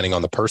frequency, depending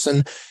on the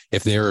person.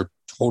 If they're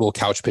total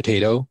couch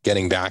potato,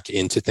 getting back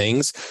into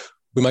things,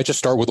 we might just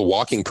start with a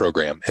walking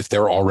program. If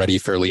they're already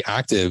fairly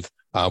active,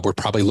 we're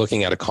probably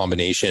looking at a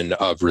combination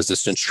of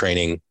resistance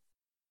training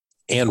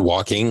and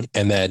walking.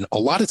 And then a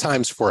lot of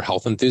times for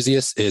health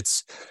enthusiasts,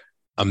 it's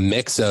a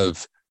mix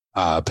of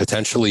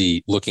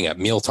potentially looking at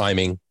meal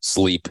timing,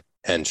 sleep,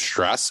 and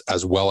stress,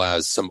 as well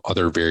as some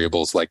other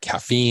variables like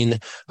caffeine,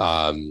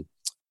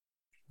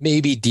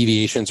 maybe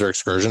deviations or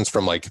excursions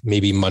from like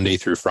maybe Monday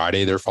through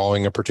Friday, they're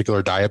following a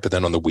particular diet, but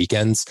then on the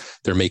weekends,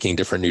 they're making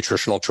different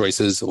nutritional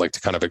choices. I like to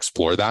kind of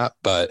explore that.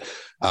 But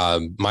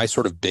my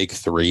sort of big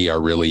three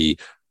are really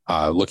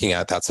looking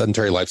at that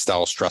sedentary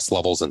lifestyle, stress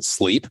levels, and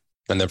sleep.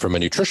 And then from a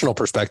nutritional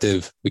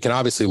perspective, we can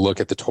obviously look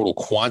at the total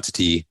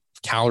quantity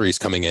of calories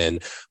coming in,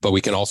 but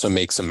we can also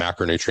make some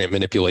macronutrient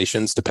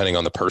manipulations depending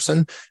on the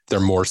person. If they're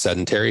more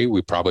sedentary,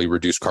 we probably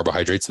reduce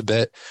carbohydrates a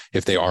bit.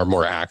 If they are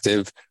more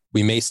active,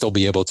 we may still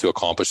be able to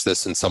accomplish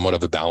this in somewhat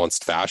of a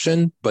balanced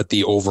fashion, but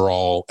the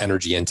overall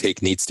energy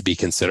intake needs to be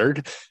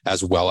considered,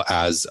 as well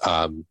as,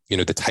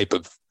 the type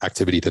of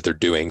activity that they're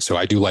doing. So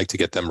I do like to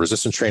get them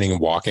resistance training and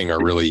walking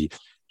are really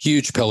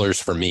huge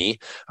pillars for me.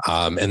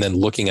 And then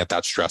looking at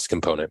that stress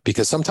component,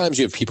 because sometimes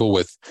you have people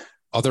with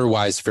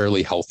otherwise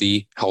fairly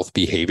healthy health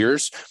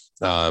behaviors,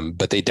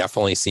 but they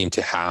definitely seem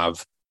to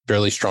have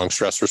fairly strong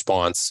stress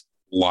response,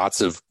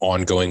 lots of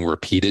ongoing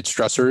repeated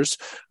stressors.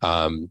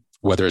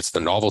 whether it's the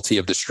novelty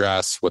of the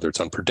stress, whether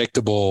it's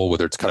unpredictable,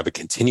 whether it's kind of a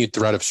continued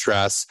threat of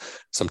stress,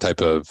 some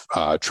type of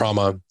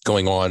trauma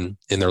going on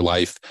in their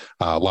life.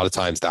 A lot of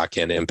times that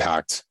can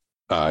impact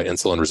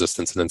insulin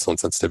resistance and insulin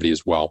sensitivity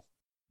as well.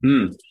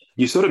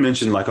 You sort of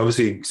mentioned like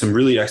obviously some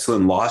really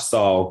excellent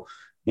lifestyle,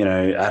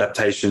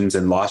 adaptations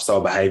and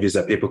lifestyle behaviors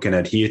that people can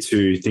adhere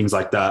to, things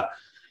like that.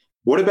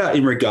 What about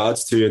in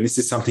regards to, and this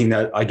is something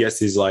that I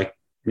guess is like,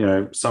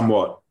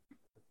 somewhat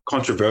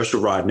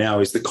controversial right now,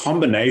 is the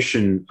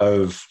combination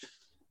of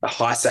a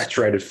high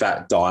saturated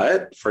fat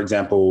diet. For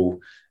example,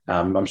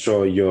 I'm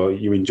sure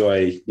you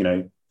enjoy,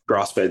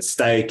 grass-fed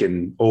steak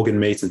and organ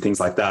meats and things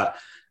like that.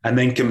 And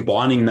then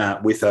combining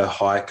that with a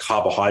high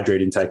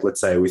carbohydrate intake,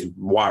 let's say with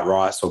white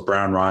rice or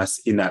brown rice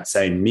in that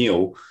same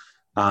meal.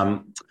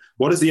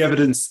 What does the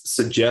evidence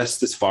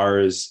suggest as far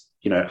as,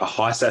 a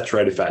high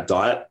saturated fat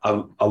diet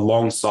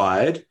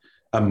alongside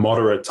a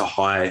moderate to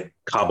high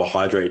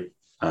carbohydrate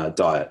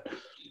diet?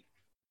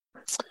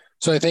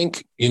 So I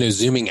think,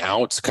 zooming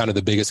out, kind of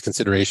the biggest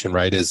consideration,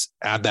 right, is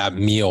at that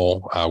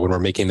meal, when we're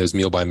making those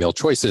meal by meal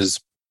choices,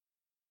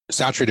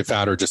 saturated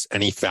fat or just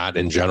any fat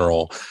in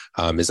general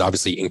is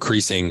obviously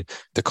increasing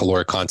the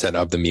caloric content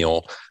of the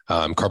meal,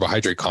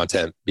 carbohydrate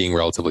content being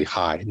relatively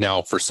high.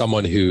 Now, for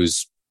someone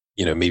who's,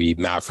 maybe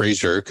Matt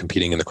Frazier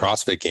competing in the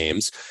CrossFit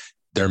Games,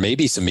 there may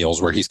be some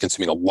meals where he's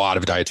consuming a lot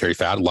of dietary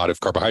fat, a lot of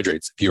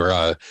carbohydrates. If you're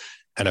a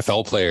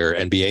NFL player,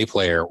 NBA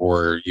player,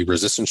 or you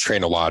resistance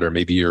train a lot, or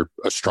maybe you're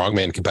a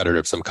strongman competitor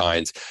of some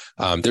kind,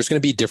 there's going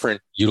to be different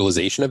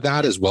utilization of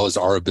that, as well as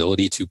our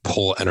ability to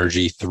pull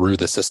energy through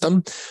the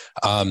system.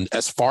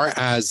 As far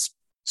as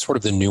sort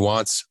of the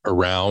nuance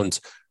around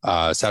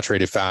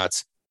saturated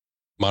fats,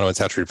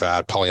 monounsaturated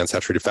fat,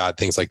 polyunsaturated fat,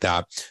 things like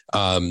that,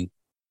 and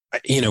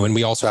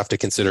we also have to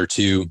consider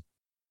too,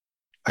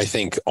 I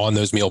think on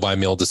those meal by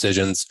meal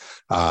decisions,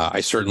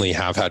 I certainly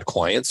have had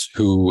clients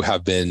who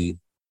have been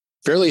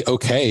fairly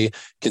okay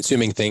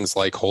consuming things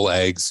like whole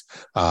eggs,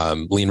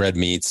 lean red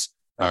meats,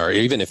 or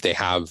even if they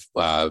have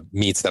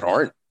meats that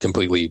aren't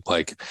completely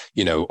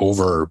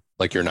over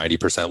like your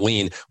 90%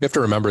 lean, we have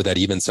to remember that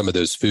even some of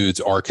those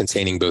foods are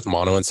containing both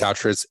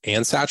monounsaturates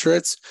and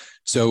saturates.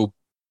 So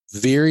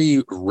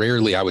very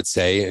rarely, I would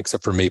say,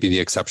 except for maybe the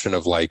exception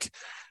of like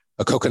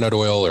a coconut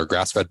oil or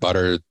grass-fed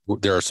butter,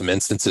 there are some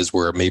instances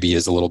where it maybe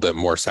is a little bit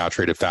more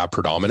saturated fat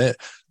predominant.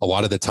 A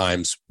lot of the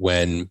times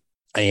when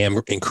I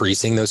am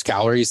increasing those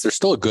calories, there's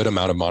still a good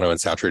amount of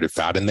monounsaturated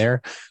fat in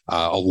there,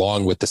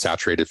 along with the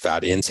saturated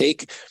fat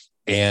intake.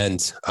 And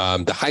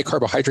the high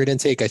carbohydrate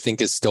intake, I think,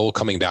 is still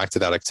coming back to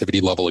that activity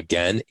level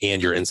again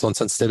and your insulin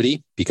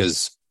sensitivity,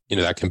 because,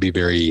 that can be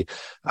very,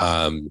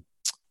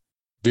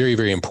 very,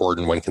 very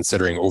important when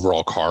considering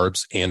overall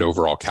carbs and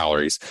overall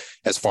calories.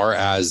 As far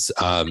as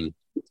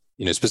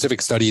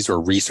specific studies or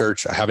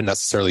research, I haven't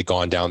necessarily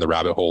gone down the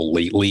rabbit hole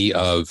lately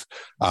of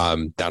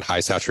that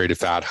high saturated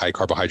fat, high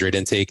carbohydrate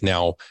intake.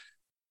 Now,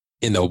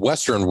 in the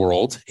Western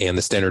world and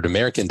the standard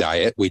American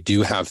diet, we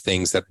do have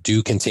things that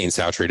do contain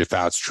saturated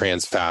fats,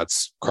 trans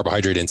fats,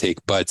 carbohydrate intake,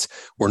 but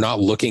we're not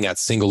looking at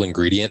single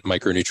ingredient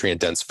micronutrient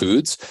dense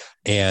foods.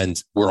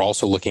 And we're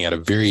also looking at a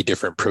very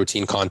different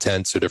protein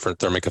content, so different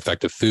thermic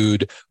effective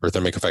food or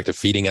thermic effective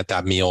feeding at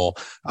that meal,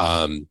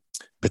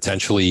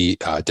 potentially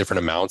different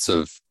amounts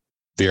of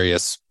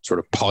various sort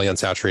of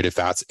polyunsaturated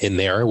fats in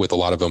there with a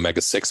lot of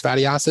omega-6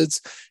 fatty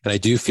acids. And I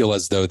do feel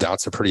as though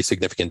that's a pretty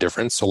significant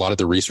difference. So a lot of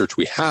the research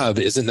we have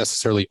isn't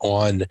necessarily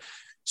on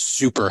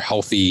super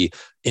healthy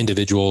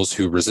individuals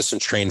who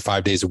resistance train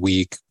 5 days a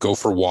week, go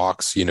for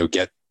walks,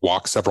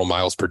 walk several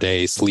miles per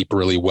day, sleep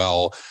really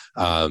well,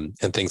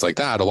 and things like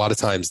that. A lot of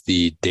times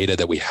the data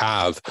that we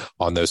have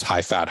on those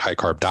high fat, high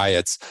carb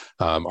diets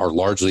are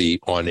largely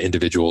on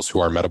individuals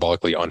who are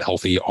metabolically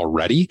unhealthy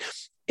already.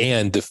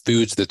 And the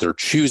foods that they're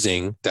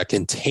choosing that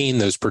contain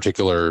those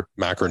particular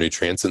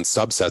macronutrients and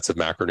subsets of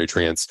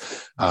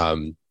macronutrients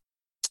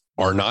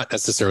are not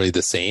necessarily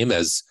the same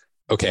as,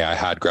 okay, I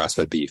had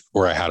grass-fed beef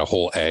or I had a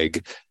whole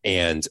egg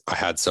and I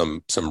had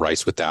some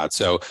rice with that.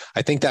 So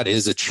I think that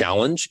is a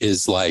challenge,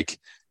 is like,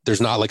 there's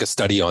not like a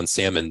study on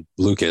Sam and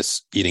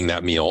Lucas eating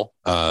that meal,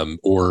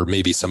 or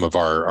maybe some of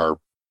our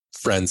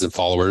friends and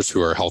followers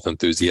who are health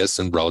enthusiasts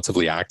and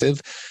relatively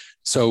active.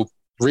 So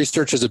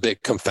research is a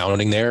bit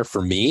confounding there for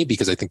me,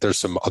 because I think there's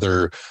some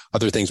other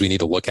things we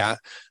need to look at.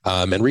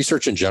 And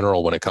research in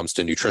general, when it comes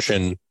to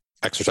nutrition,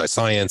 exercise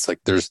science, like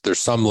there's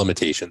some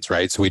limitations,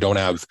 right? So we don't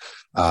have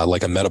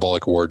like a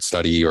metabolic ward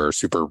study or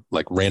super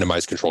like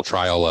randomized control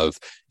trial of,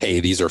 hey,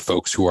 these are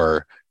folks who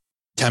are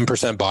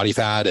 10% body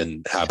fat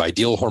and have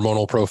ideal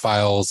hormonal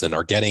profiles and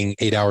are getting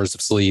 8 hours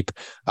of sleep.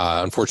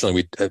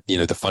 Unfortunately,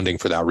 the funding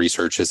for that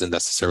research isn't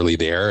necessarily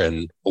there.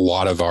 And a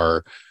lot of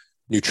our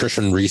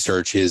nutrition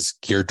research is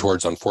geared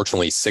towards,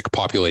 unfortunately, sick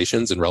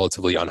populations and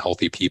relatively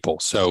unhealthy people.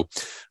 So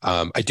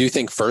I do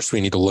think first we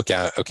need to look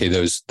at, okay,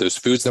 those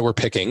foods that we're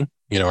picking,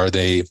 are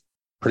they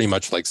pretty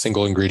much like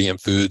single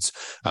ingredient foods,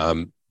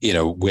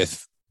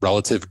 with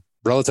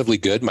relatively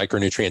good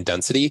micronutrient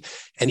density.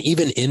 And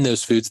even in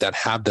those foods that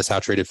have the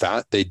saturated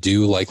fat, they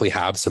do likely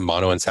have some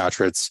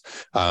monounsaturates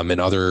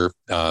and other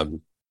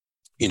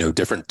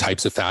different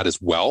types of fat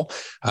as well.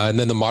 And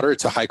then the moderate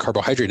to high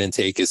carbohydrate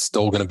intake is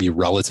still going to be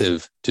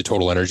relative to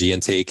total energy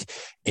intake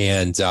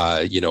and,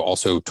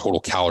 also total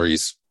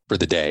calories for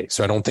the day.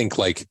 So I don't think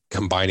like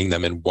combining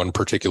them in one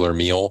particular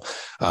meal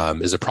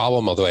is a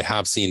problem. Although I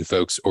have seen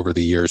folks over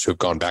the years who have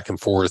gone back and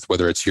forth,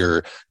 whether it's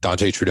your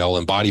Dante Trudel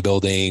in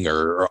bodybuilding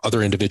or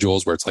other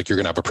individuals where it's like you're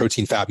going to have a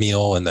protein fat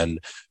meal and then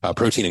a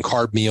protein and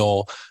carb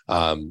meal,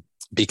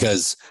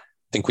 because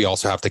I think we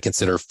also have to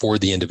consider for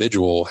the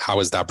individual,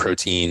 how is that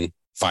protein,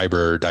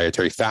 fiber,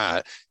 dietary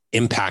fat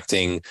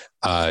impacting,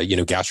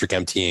 gastric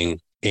emptying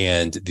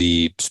and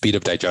the speed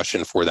of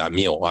digestion for that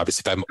meal.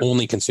 Obviously, if I'm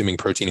only consuming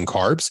protein and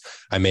carbs,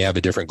 I may have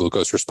a different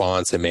glucose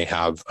response. I may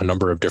have a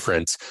number of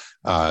different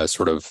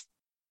sort of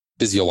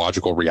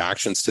physiological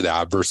reactions to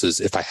that versus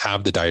if I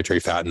have the dietary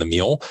fat in the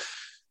meal.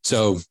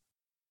 So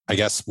I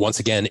guess, once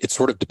again, it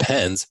sort of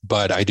depends,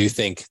 but I do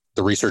think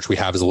the research we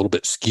have is a little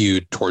bit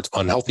skewed towards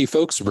unhealthy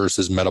folks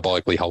versus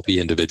metabolically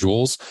healthy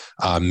individuals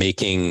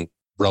making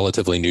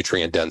relatively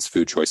nutrient-dense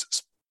food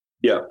choices.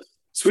 Yeah.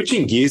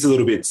 Switching gears a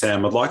little bit,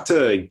 Sam, I'd like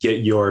to get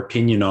your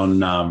opinion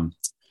on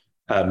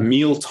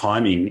meal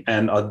timing.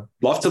 And I'd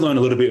love to learn a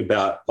little bit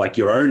about like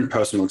your own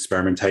personal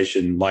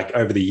experimentation. Like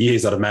over the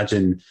years, I'd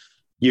imagine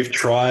you've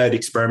tried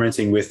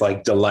experimenting with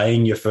like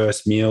delaying your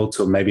first meal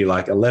till maybe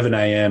like 11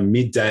 a.m.,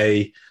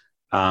 midday.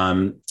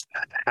 How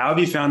have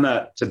you found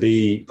that to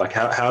be? Like,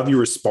 how have you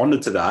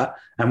responded to that?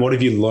 And what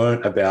have you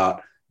learned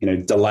about,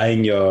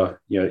 delaying your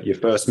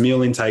first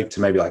meal intake to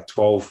maybe like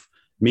 12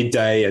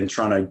 midday and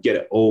trying to get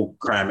it all,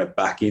 cram it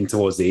back in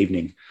towards the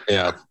evening?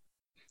 Yeah,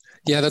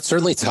 that's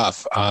certainly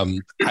tough.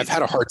 I've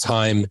had a hard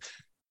time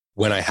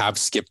when I have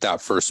skipped that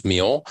first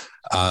meal,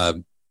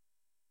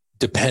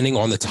 depending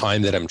on the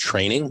time that I'm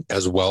training,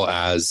 as well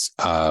as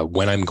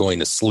when I'm going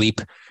to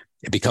sleep.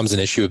 It becomes an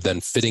issue of then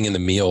fitting in the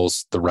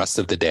meals the rest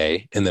of the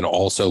day, and then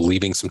also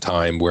leaving some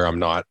time where I'm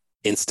not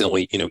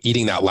instantly,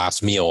 eating that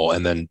last meal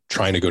and then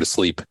trying to go to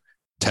sleep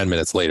 10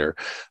 minutes later.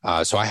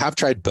 So I have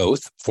tried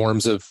both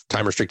forms of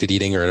time restricted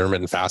eating or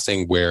intermittent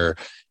fasting where,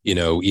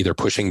 either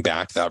pushing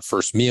back that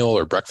first meal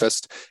or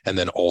breakfast, and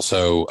then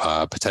also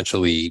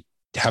potentially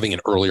having an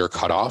earlier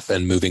cutoff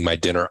and moving my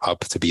dinner up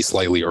to be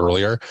slightly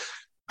earlier.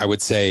 I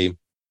would say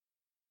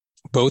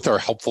both are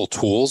helpful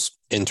tools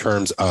in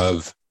terms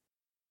of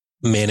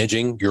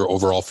managing your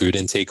overall food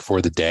intake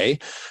for the day.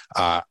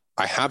 I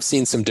have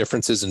seen some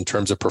differences in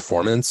terms of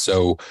performance.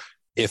 So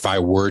if I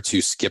were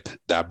to skip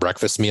that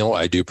breakfast meal,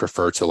 I do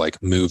prefer to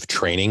like move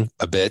training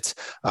a bit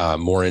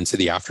more into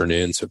the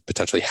afternoon. So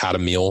potentially had a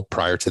meal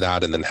prior to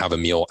that and then have a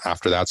meal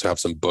after that. So have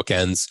some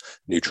bookends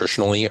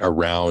nutritionally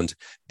around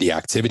the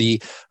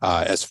activity.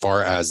 As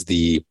far as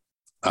the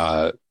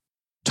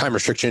time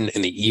restriction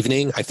in the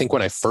evening, I think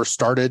when I first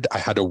started, I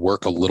had to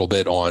work a little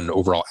bit on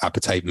overall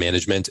appetite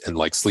management and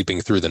like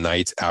sleeping through the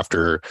night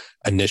after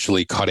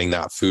initially cutting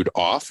that food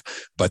off.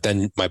 But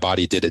then my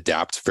body did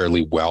adapt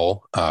fairly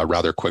well,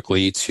 rather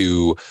quickly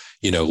to,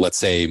 let's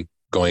say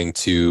going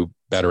to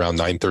bed around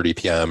 9:30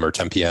 p.m. or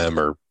 10 p.m.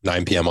 or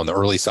 9 p.m. on the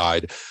early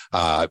side,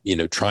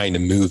 trying to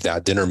move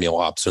that dinner meal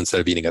up. So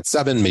instead of eating at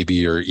 7, maybe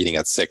you're eating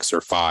at 6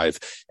 or 5.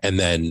 And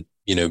then,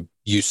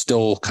 you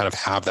still kind of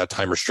have that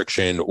time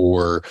restriction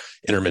or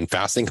intermittent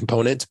fasting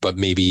component, but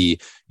maybe,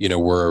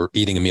 we're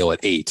eating a meal at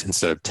 8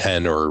 instead of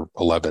 10 or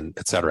 11,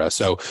 et cetera.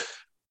 So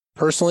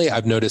personally,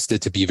 I've noticed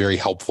it to be very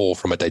helpful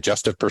from a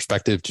digestive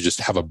perspective to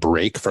just have a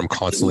break from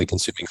constantly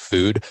consuming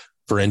food.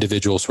 For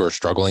individuals who are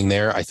struggling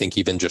there, I think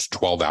even just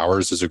 12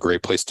 hours is a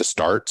great place to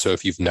start. So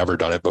if you've never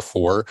done it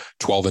before,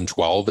 12 and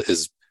 12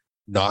 is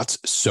not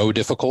so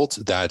difficult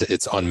that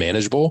it's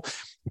unmanageable,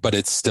 but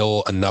it's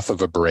still enough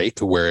of a break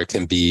where it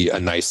can be a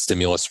nice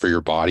stimulus for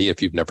your body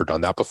if you've never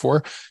done that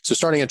before. So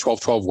starting at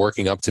 12-12,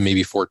 working up to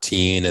maybe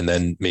 14, and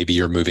then maybe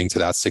you're moving to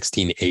that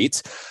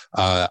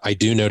 16-8. I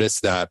do notice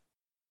that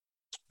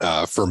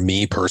for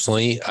me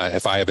personally,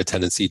 if I have a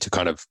tendency to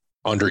kind of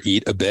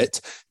undereat a bit,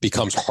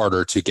 becomes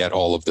harder to get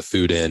all of the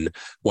food in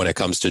when it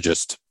comes to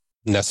just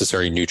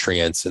necessary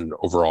nutrients and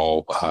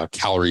overall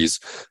calories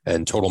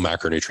and total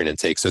macronutrient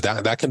intake. So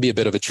that can be a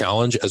bit of a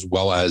challenge, as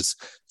well as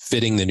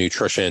fitting the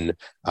nutrition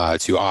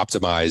to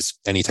optimize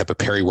any type of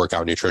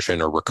peri-workout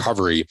nutrition or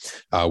recovery,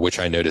 which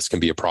I notice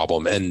can be a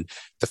problem. And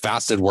the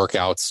fasted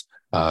workouts,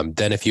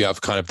 then if you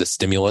have kind of the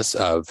stimulus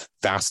of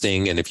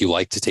fasting, and if you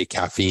like to take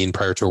caffeine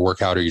prior to a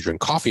workout or you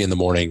drink coffee in the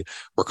morning,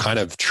 we're kind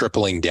of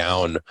tripling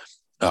down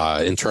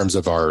in terms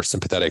of our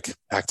sympathetic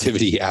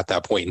activity at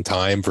that point in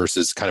time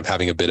versus kind of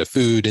having a bit of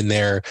food in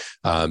there,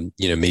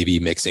 maybe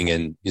mixing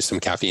in some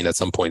caffeine at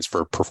some points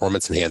for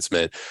performance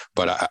enhancement.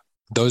 But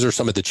those are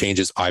some of the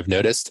changes I've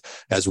noticed,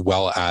 as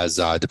well as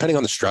depending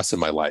on the stress in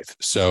my life.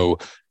 So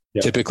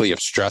typically if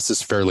stress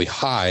is fairly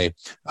high,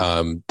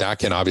 that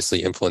can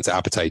obviously influence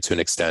appetite to an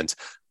extent.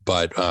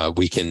 But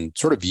we can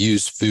sort of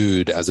use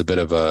food as a bit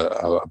of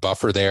a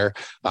buffer there.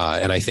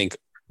 And I think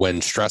when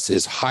stress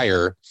is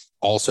higher,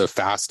 also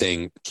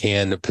fasting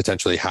can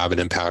potentially have an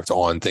impact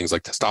on things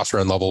like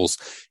testosterone levels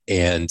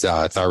and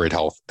thyroid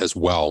health as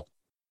well.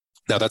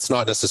 Now, that's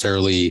not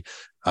necessarily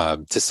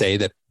to say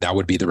that that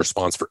would be the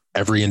response for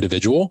every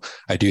individual.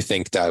 I do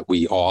think that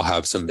we all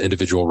have some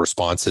individual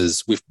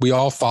responses. We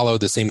all follow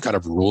the same kind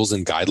of rules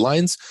and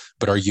guidelines,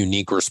 but our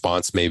unique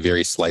response may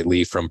vary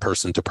slightly from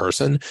person to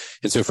person.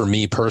 And so for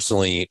me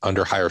personally,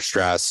 under higher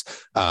stress,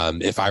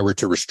 if I were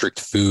to restrict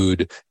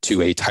food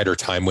to a tighter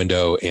time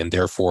window, and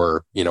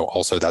therefore,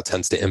 also that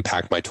tends to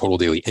impact my total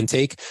daily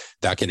intake,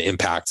 that can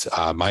impact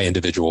my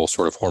individual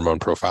sort of hormone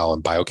profile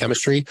and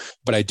biochemistry.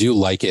 But I do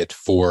like it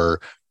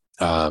for,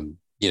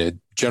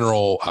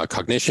 general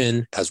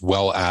cognition, as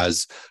well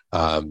as,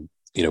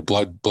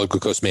 blood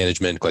glucose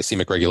management,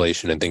 glycemic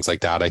regulation, and things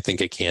like that. I think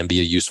it can be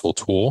a useful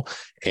tool.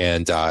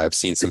 And I've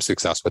seen some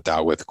success with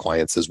that with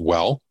clients as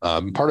well.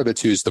 Part of it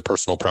too is the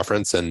personal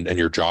preference and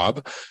your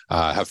job.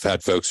 Have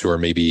had folks who are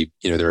maybe,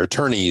 they're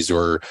attorneys,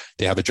 or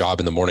they have a job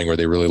in the morning where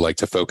they really like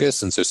to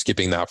focus. And so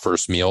skipping that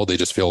first meal, they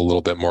just feel a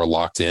little bit more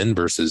locked in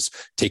versus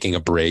taking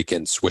a break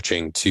and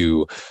switching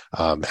to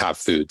have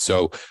food.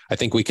 So I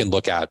think we can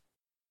look at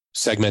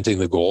segmenting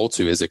the goal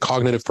to, is it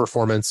cognitive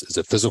performance? Is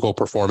it physical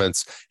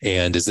performance?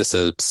 And is this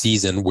a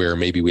season where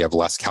maybe we have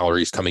less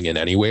calories coming in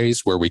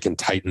anyways, where we can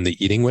tighten the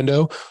eating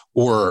window?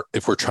 Or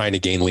if we're trying to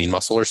gain lean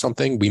muscle or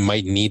something, we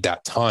might need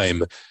that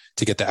time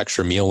to get the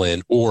extra meal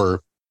in,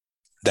 or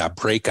that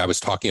break I was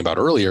talking about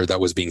earlier that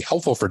was being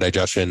helpful for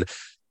digestion.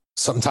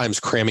 Sometimes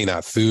cramming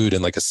that food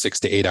in like a 6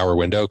 to 8 hour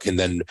window can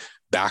then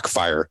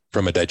backfire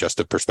from a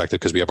digestive perspective,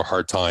 because we have a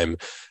hard time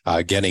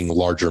getting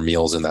larger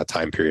meals in that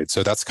time period.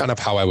 So that's kind of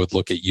how I would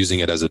look at using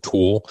it as a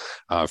tool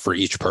for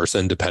each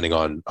person, depending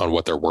on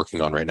what they're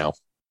working on right now.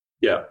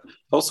 Yeah.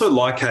 Also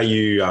like how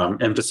you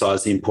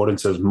emphasize the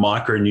importance of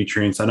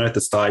micronutrients. I know at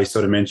the start you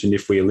sort of mentioned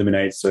if we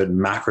eliminate certain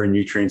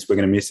macronutrients, we're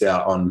going to miss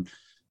out on,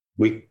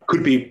 we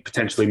could be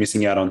potentially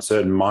missing out on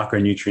certain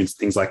micronutrients,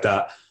 things like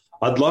that.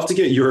 I'd love to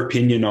get your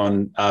opinion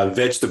on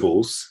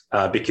vegetables,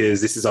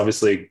 because this is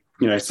obviously,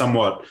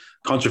 somewhat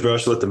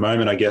controversial at the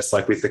moment, I guess,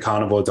 like with the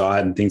carnivore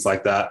diet and things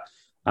like that.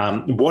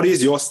 What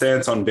is your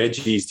stance on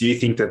veggies? Do you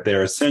think that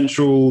they're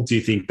essential? Do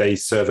you think they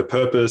serve a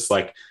purpose?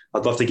 Like,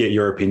 I'd love to get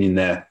your opinion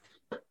there.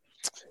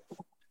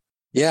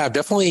 Yeah,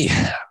 definitely.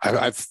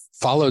 I've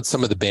followed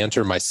some of the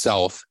banter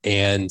myself,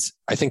 and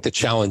I think the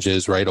challenge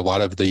is, right, a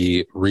lot of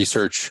the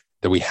research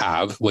that we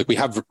have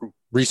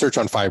research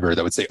on fiber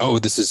that would say, oh,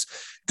 this is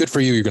good for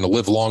you, you're going to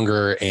live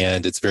longer,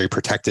 and it's very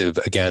protective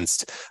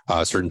against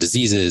certain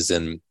diseases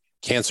and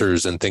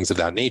cancers and things of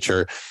that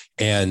nature.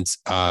 And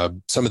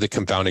some of the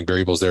confounding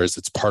variables there is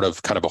it's part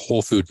of kind of a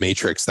whole food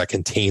matrix that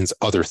contains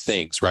other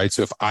things, right?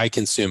 So if I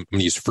consume, I'm going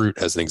to use fruit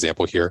as an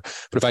example here,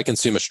 but if I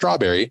consume a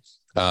strawberry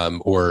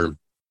or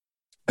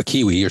a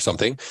kiwi or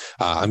something,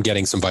 I'm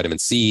getting some vitamin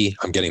C,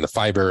 I'm getting the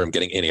fiber, I'm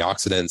getting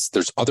antioxidants.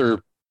 There's other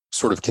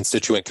sort of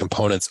constituent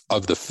components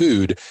of the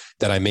food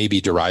that I may be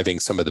deriving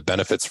some of the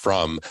benefits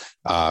from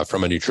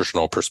a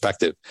nutritional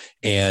perspective.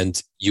 And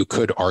you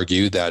could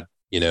argue that,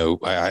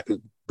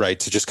 right,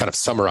 to just kind of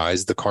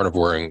summarize the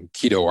carnivore and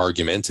keto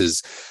argument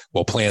is,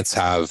 well, plants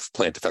have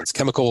plant defense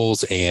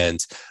chemicals,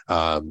 and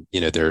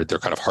they're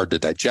kind of hard to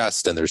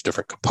digest, and there's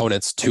different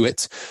components to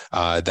it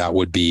that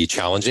would be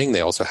challenging.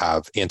 They also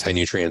have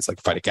anti-nutrients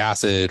like phytic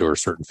acid, or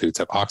certain foods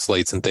have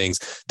oxalates and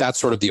things. That's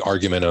sort of the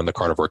argument on the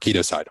carnivore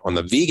keto side. On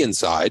the vegan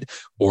side,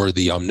 or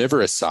the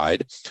omnivorous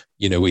side,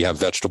 we have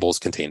vegetables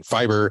contain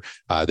fiber.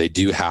 They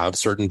do have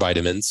certain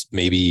vitamins,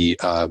 maybe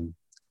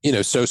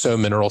so-so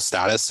mineral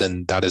status,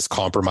 and that is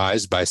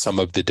compromised by some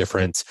of the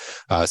different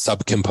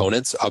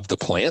subcomponents of the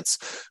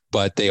plants,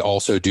 but they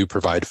also do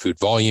provide food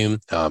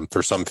volume.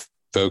 For some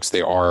folks,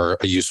 they are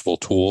a useful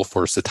tool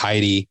for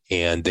satiety,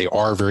 and they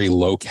are very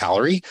low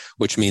calorie,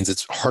 which means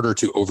it's harder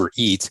to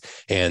overeat.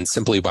 And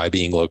simply by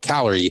being low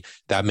calorie,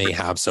 that may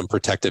have some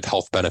protective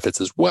health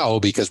benefits as well,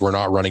 because we're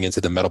not running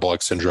into the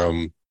metabolic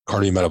syndrome,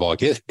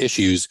 cardiometabolic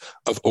issues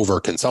of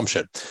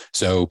overconsumption.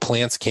 So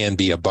plants can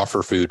be a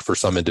buffer food for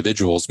some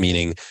individuals,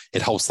 meaning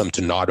it helps them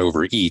to not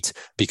overeat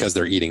because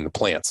they're eating the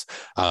plants.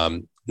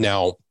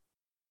 Now,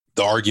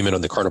 the argument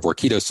on the carnivore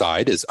keto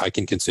side is I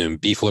can consume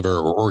beef liver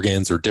or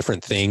organs or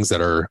different things that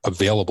are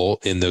available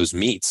in those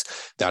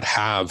meats that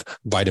have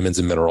vitamins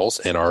and minerals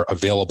and are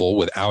available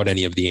without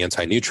any of the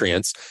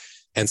anti-nutrients.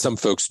 And some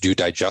folks do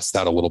digest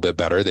that a little bit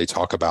better. They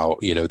talk about,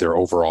 their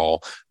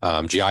overall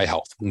GI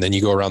health. And then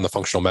you go around the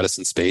functional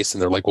medicine space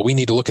and they're like, well, we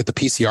need to look at the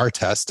PCR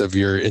test of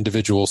your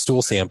individual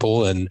stool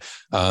sample. And,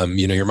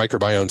 your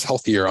microbiome's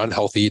healthy or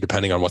unhealthy,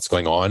 depending on what's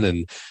going on.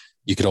 And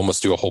you could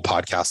almost do a whole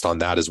podcast on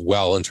that as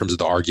well, in terms of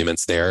the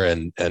arguments there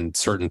and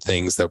certain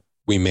things that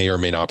we may or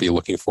may not be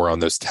looking for on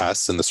those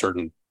tests, and the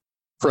certain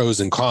pros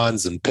and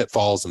cons and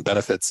pitfalls and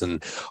benefits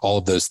and all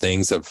of those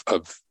things of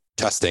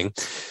testing.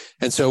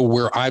 And so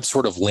where I've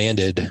sort of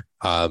landed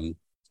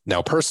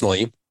now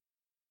personally,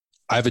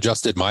 I've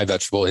adjusted my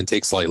vegetable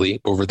intake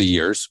slightly over the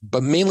years,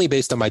 but mainly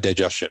based on my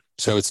digestion.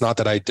 So it's not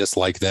that I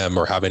dislike them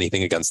or have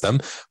anything against them,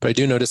 but I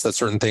do notice that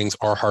certain things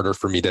are harder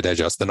for me to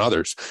digest than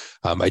others.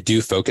 I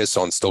do focus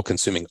on still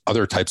consuming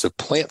other types of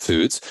plant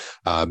foods,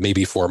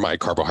 maybe for my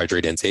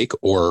carbohydrate intake,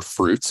 or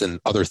fruits and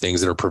other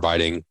things that are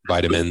providing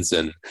vitamins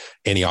and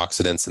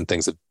antioxidants and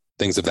things of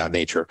things of that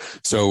nature.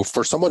 So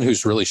for someone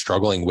who's really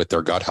struggling with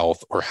their gut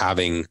health or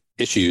having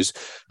issues,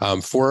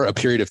 for a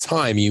period of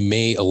time, you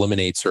may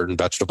eliminate certain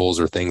vegetables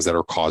or things that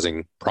are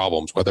causing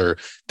problems, whether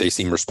they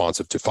seem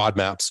responsive to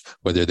FODMAPs,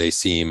 whether they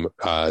seem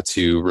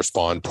to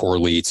respond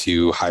poorly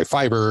to high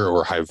fiber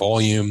or high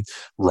volume.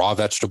 Raw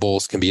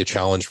vegetables can be a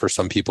challenge for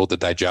some people to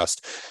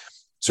digest.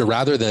 So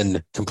rather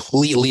than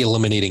completely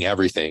eliminating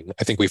everything,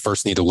 I think we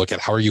first need to look at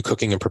how are you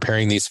cooking and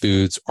preparing these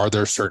foods? Are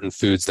there certain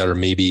foods that are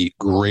maybe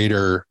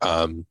greater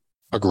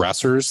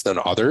aggressors than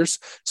others?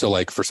 So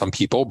like for some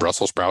people,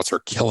 Brussels sprouts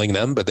are killing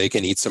them, but they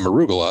can eat some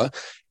arugula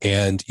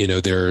and,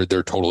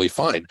 they're totally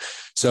fine.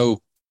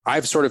 So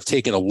I've sort of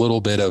taken a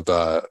little bit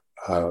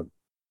of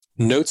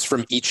notes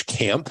from each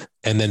camp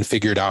and then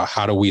figured out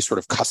how do we sort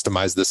of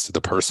customize this to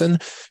the person,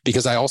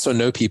 because I also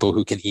know people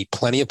who can eat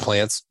plenty of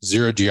plants,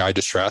 zero GI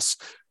distress,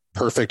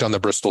 perfect on the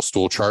Bristol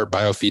stool chart.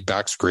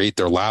 Biofeedback's great.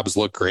 Their labs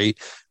look great.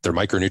 Their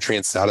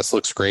micronutrient status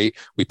looks great.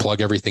 We plug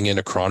everything in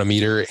a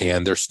chronometer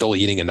and they're still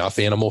eating enough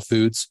animal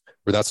foods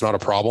where that's not a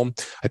problem.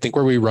 I think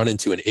where we run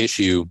into an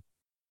issue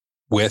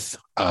with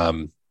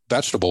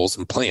vegetables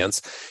and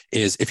plants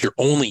is if you're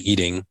only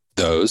eating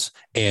those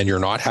and you're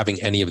not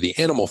having any of the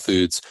animal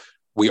foods,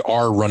 we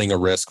are running a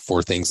risk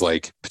for things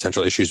like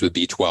potential issues with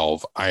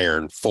B12,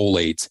 iron,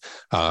 folate,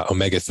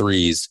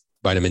 omega-3s,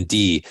 vitamin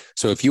D.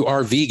 So if you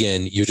are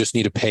vegan, you just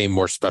need to pay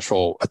more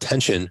special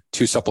attention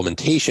to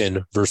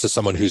supplementation versus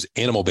someone who's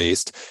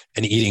animal-based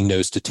and eating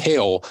nose to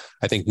tail.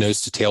 I think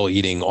nose to tail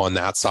eating on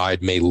that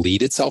side may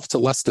lead itself to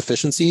less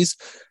deficiencies.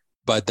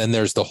 But then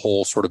there's the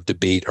whole sort of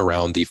debate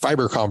around the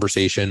fiber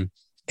conversation.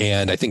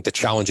 And I think the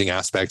challenging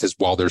aspect is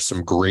while there's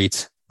some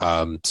great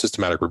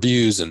systematic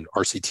reviews and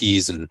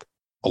RCTs and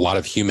a lot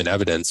of human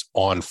evidence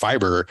on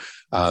fiber,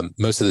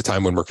 most of the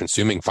time when we're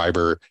consuming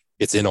fiber,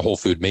 it's in a whole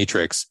food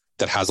matrix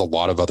that has a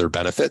lot of other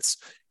benefits.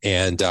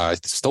 And I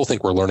still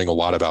think we're learning a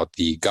lot about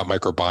the gut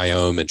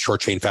microbiome and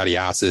short chain fatty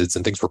acids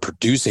and things we're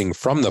producing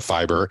from the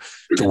fiber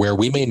to where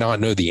we may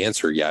not know the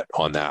answer yet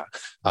on that.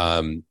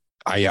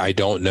 I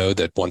don't know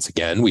that, once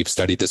again, we've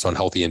studied this on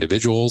healthy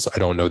individuals. I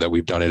don't know that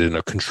we've done it in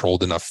a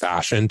controlled enough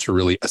fashion to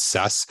really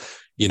assess,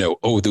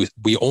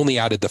 we only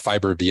added the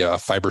fiber via a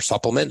fiber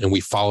supplement and we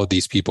followed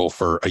these people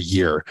for a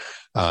year.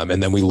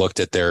 And then we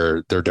looked at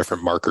their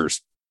different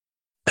markers.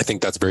 I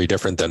think that's very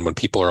different than when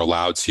people are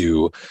allowed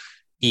to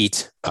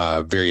eat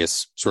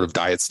various sort of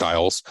diet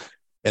styles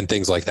and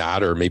things like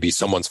that, or maybe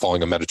someone's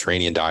following a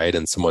Mediterranean diet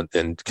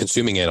and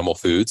consuming animal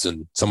foods,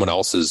 and someone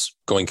else is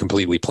going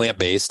completely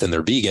plant-based and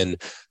they're vegan.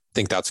 I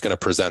think that's going to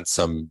present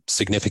some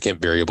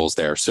significant variables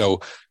there. So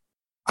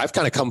I've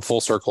kind of come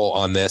full circle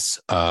on this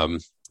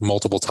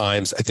multiple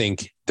times. I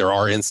think there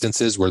are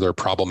instances where they're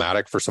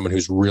problematic for someone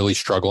who's really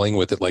struggling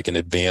with it, like an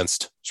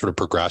advanced sort of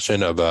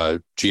progression of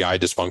GI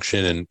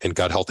dysfunction and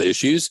gut health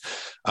issues.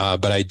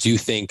 But I do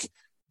think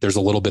there's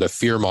a little bit of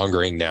fear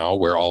mongering now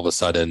where all of a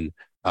sudden,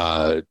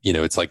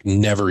 it's like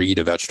never eat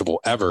a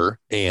vegetable ever.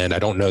 And I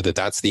don't know that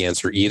that's the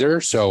answer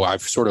either. So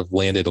I've sort of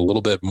landed a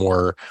little bit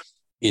more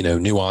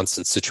nuanced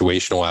and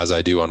situational as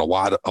I do on a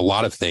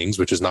lot of things,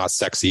 which is not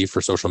sexy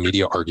for social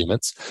media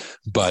arguments,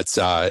 but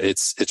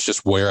it's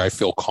just where I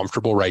feel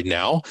comfortable right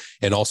now.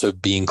 And also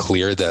being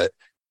clear that,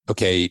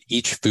 okay,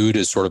 each food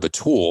is sort of a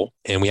tool,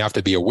 and we have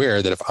to be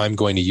aware that if I'm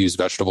going to use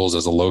vegetables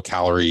as a low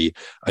calorie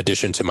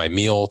addition to my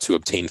meal to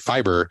obtain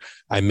fiber,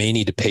 I may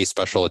need to pay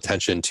special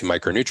attention to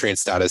micronutrient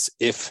status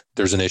if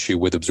there's an issue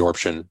with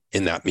absorption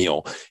in that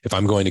meal. If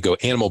I'm going to go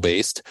animal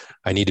based,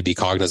 I need to be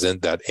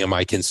cognizant that am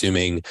I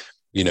consuming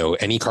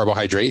any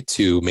carbohydrate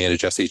to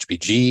manage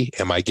SHBG?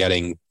 Am I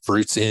getting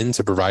fruits in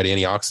to provide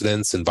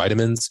antioxidants and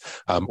vitamins?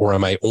 Or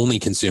am I only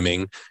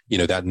consuming,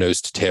 that nose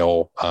to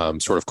tail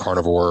sort of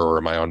carnivore, or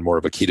am I on more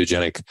of a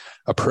ketogenic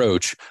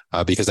approach?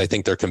 Because I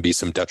think there can be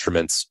some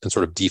detriments and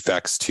sort of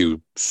defects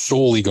to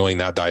solely going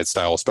that diet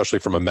style, especially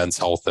from a men's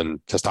health and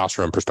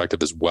testosterone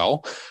perspective as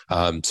well.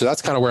 So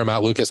that's kind of where I'm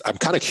at, Lucas. I'm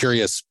kind of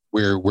curious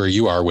where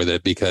you are with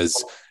it,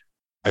 because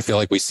I feel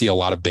like we see a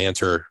lot of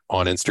banter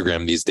on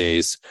Instagram these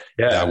days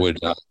that would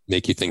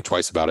make you think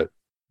twice about it.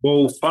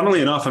 Well,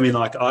 funnily enough,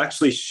 I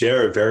actually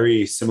share a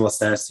very similar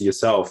stance to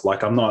yourself.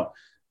 Like, I'm not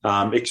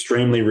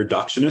extremely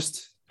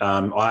reductionist.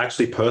 I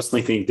actually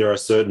personally think there are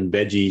certain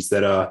veggies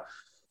that are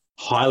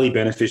highly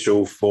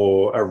beneficial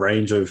for a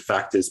range of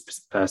factors,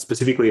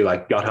 specifically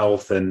like gut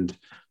health and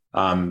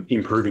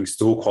improving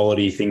stool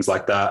quality, things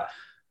like that.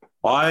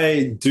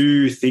 I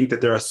do think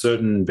that there are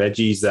certain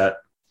veggies that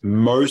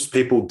most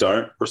people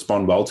don't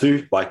respond well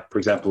to, like, for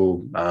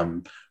example,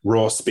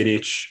 raw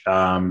spinach,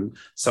 some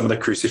of the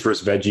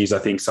cruciferous veggies, I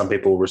think some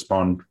people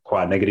respond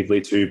quite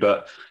negatively to.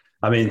 But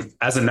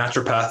as a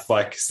naturopath,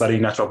 like studying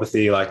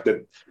naturopathy, like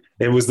that,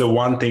 it was the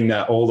one thing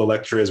that all the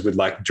lecturers would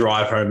like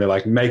drive home. They're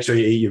like, make sure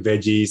you eat your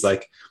veggies.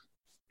 Like,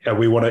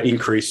 we want to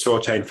increase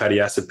short chain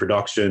fatty acid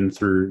production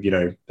through,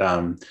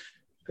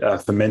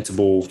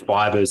 fermentable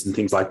fibers and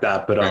things like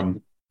that. But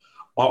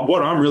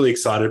what I'm really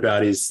excited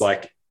about is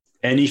like,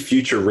 any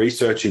future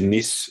research in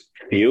this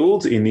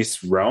field, in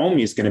this realm,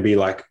 is going to be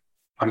like,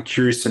 I'm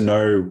curious to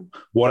know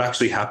what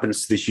actually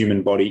happens to the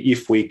human body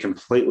if we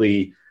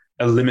completely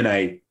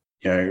eliminate,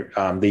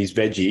 these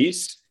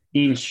veggies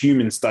in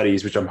human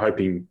studies, which I'm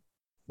hoping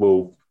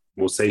we'll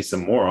see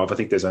some more of. I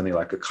think there's only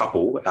like a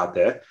couple out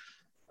there.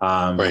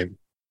 Right.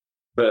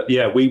 But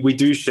yeah, we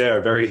do share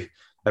a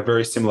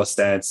very similar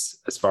stance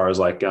as far as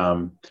like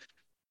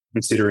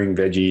considering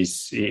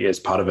veggies as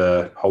part of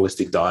a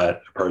holistic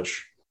diet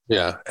approach.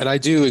 Yeah. And I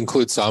do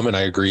include some, and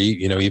I agree,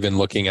 even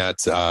looking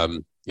at,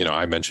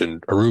 I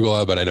mentioned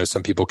arugula, but I know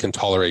some people can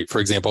tolerate, for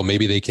example,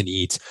 maybe they can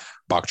eat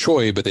bok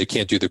choy, but they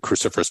can't do the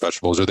cruciferous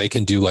vegetables, or they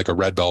can do like a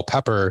red bell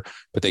pepper,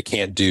 but they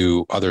can't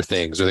do other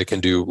things, or they can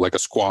do like a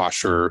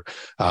squash or,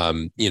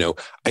 I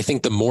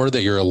think the more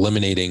that you're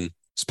eliminating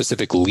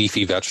specific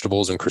leafy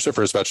vegetables and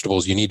cruciferous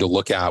vegetables, you need to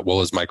look at, well,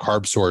 is my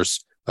carb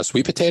source a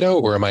sweet potato,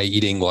 or am I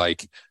eating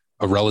like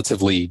a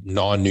relatively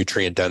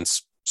non-nutrient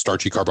dense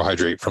starchy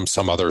carbohydrate from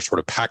some other sort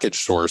of packaged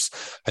source?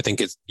 I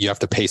think you have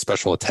to pay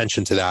special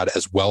attention to that,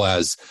 as well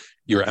as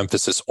your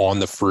emphasis on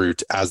the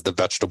fruit as the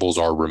vegetables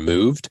are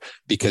removed,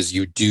 because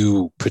you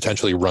do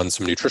potentially run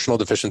some nutritional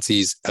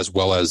deficiencies, as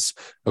well as,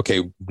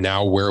 okay,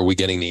 now where are we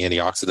getting the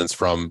antioxidants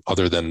from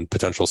other than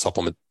potential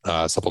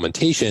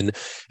supplementation?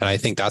 And I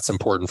think that's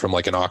important from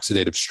like an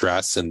oxidative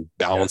stress and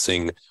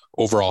balancing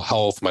overall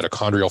health,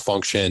 mitochondrial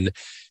function,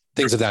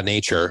 things of that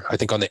nature. I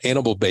think on the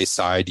animal-based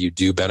side, you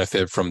do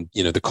benefit from,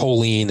 the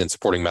choline and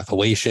supporting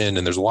methylation,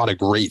 and there's a lot of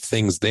great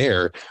things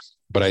there.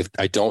 But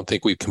I don't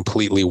think we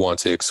completely want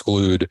to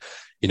exclude,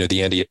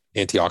 the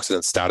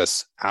antioxidant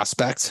status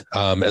aspect,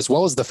 as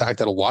well as the fact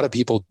that a lot of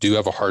people do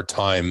have a hard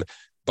time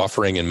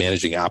buffering and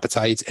managing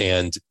appetite.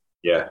 And,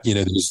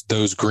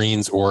 those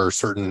greens or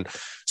certain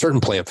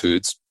plant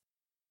foods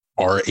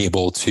are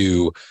able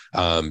to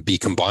be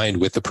combined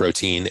with the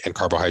protein and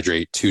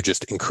carbohydrate to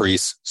just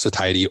increase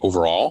satiety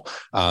overall.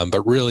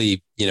 But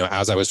really,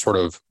 as I was sort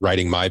of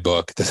writing my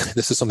book,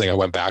 this is something I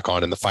went back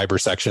on in the fiber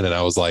section, and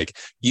I was like,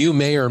 you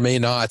may or may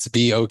not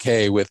be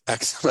okay with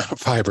X amount of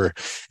fiber.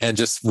 And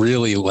just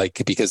really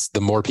like, because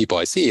the more people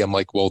I see, I'm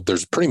like, well,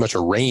 there's pretty much a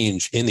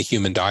range in the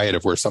human diet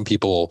of where some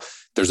people,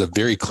 there's a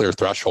very clear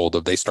threshold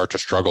of they start to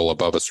struggle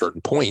above a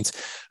certain point.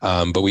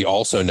 But we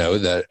also know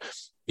that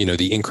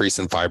the increase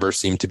in fiber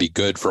seemed to be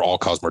good for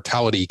all-cause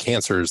mortality,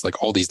 cancers,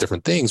 like all these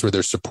different things, where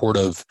there's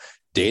supportive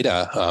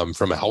data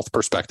from a health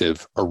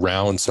perspective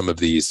around some of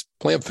these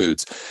plant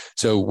foods.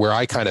 So where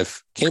I kind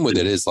of came with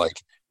it is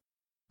like,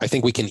 I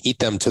think we can eat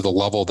them to the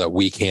level that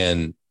we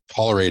can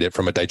tolerate it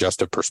from a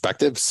digestive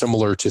perspective,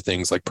 similar to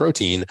things like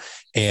protein.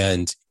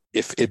 And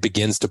if it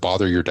begins to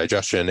bother your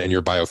digestion and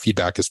your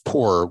biofeedback is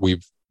poor,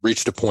 we've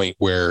reached a point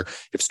where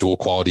if stool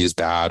quality is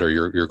bad, or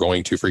you're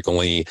going too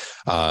frequently,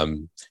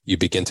 you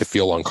begin to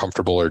feel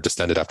uncomfortable or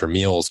distended after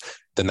meals,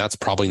 then that's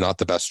probably not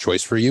the best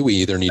choice for you. We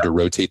either need to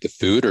rotate the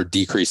food or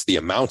decrease the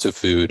amount of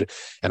food.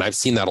 And I've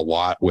seen that a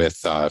lot with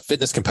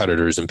fitness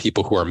competitors and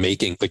people who are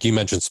making, like you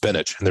mentioned,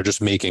 spinach, and they're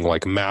just making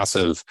like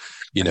massive,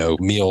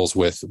 meals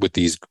with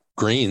these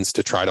greens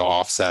to try to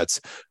offset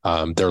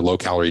their low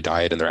calorie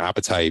diet and their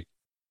appetite.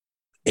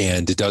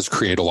 And it does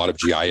create a lot of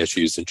GI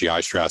issues and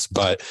GI stress,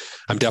 but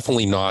I'm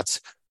definitely not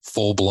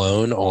full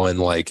blown on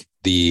like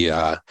the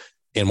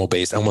animal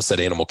based. I almost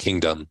said animal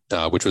kingdom,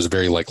 which was a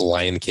very like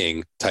Lion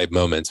King type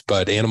moment,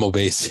 but animal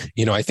based,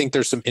 I think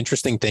there's some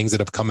interesting things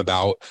that have come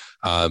about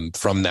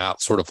from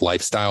that sort of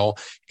lifestyle,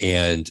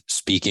 and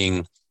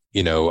speaking,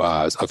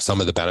 of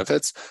some of the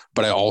benefits.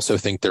 But I also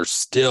think there's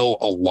still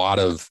a lot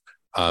of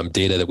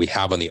data that we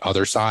have on the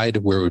other side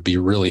where it would be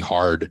really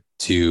hard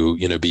to,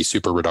 be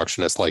super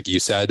reductionist, like you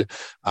said,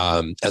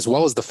 as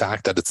well as the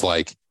fact that it's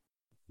like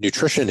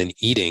nutrition and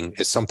eating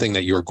is something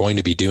that you're going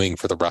to be doing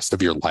for the rest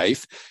of your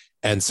life.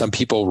 And some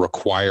people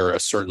require a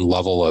certain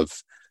level of,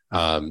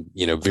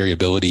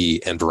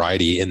 variability and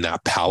variety in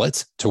that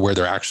palate to where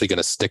they're actually going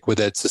to stick with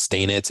it,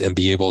 sustain it, and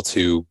be able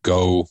to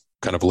go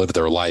kind of live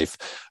their life.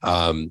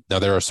 Now,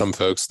 there are some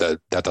folks that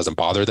doesn't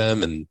bother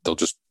them, and they'll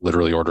just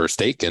literally order a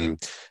steak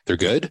and they're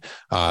good.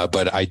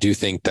 But I do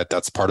think that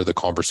that's part of the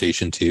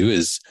conversation too,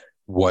 is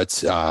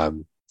what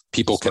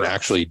people can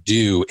actually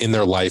do in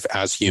their life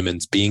as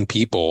humans, being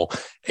people.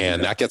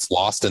 And that gets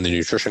lost in the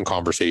nutrition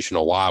conversation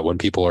a lot when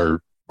people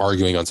are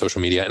arguing on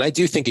social media. And I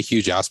do think a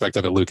huge aspect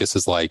of it, Lucas,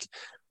 is like,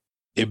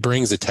 it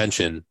brings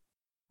attention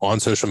on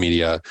social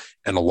media.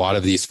 And a lot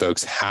of these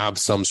folks have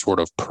some sort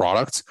of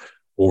product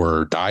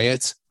or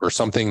diet or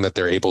something that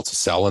they're able to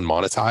sell and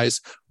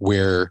monetize,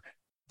 where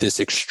this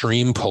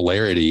extreme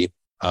polarity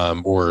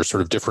or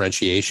sort of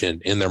differentiation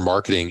in their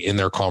marketing, in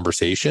their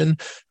conversation,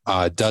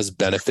 does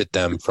benefit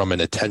them from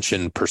an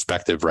attention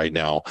perspective right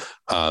now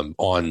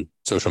on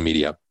social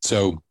media.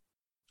 So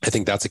I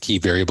think that's a key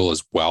variable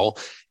as well,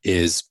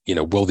 is,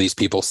 will these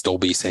people still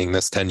be saying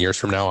this 10 years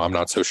from now? I'm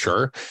not so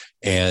sure.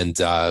 And,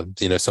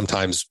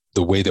 sometimes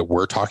the way that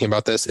we're talking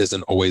about this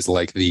isn't always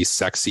like the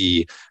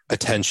sexy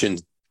attention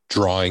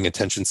drawing,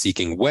 attention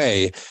seeking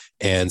way.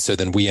 And so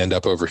then we end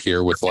up over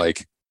here with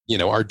like,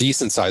 our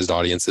decent sized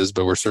audiences,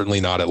 but we're certainly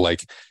not at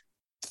like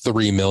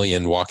 3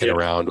 million walking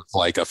around with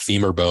like a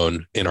femur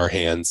bone in our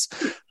hands.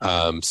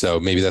 So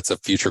maybe that's a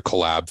future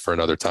collab for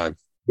another time.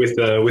 With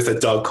a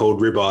dog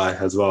called Ribeye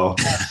as well.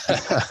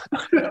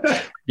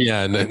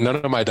 Yeah, none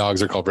of my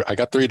dogs are called. I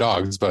got 3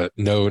 dogs, but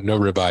no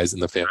ribeyes in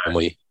the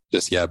family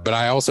just yet. But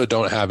I also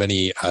don't have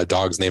any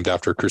dogs named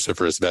after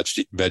cruciferous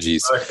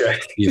veggies Okay.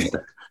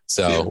 either.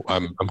 So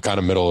I'm kind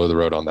of middle of the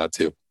road on that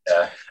too.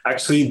 Yeah.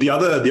 Actually, the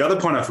other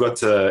point I forgot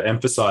to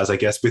emphasize, I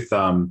guess, with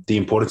the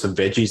importance of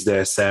veggies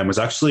there, Sam, was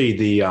actually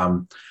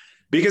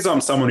because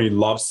I'm someone who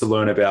loves to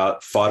learn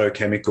about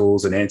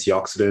phytochemicals and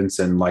antioxidants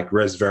and like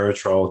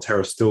resveratrol,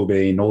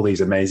 pterostilbene, all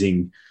these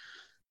amazing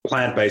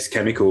plant-based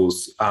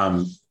chemicals.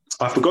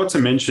 I forgot to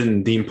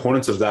mention the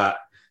importance of that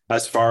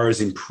as far as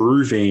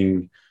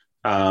improving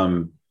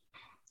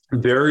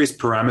various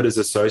parameters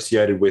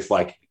associated with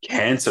like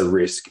cancer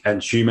risk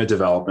and tumor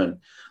development.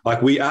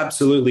 Like we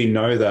absolutely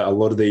know that a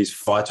lot of these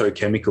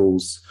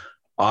phytochemicals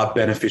are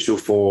beneficial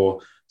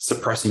for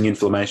suppressing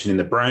inflammation in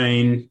the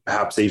brain,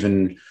 perhaps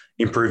even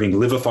improving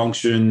liver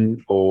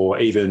function or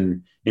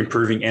even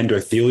improving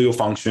endothelial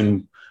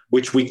function,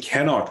 which we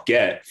cannot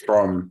get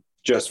from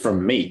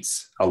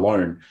meats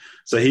alone.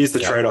 So here's the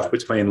trade-off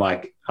between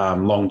like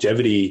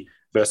longevity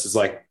versus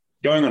like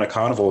going on a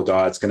carnivore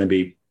diet is going to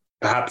be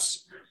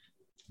perhaps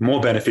more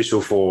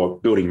beneficial for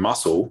building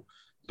muscle,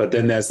 but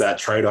then there's that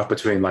trade-off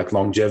between like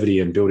longevity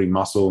and building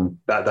muscle.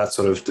 That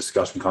sort of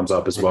discussion comes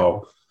up as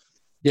well.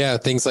 Yeah,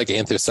 things like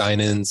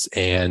anthocyanins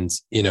and,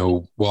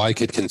 well, I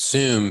could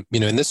consume,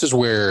 and this is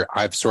where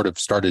I've sort of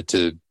started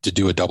to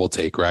do a double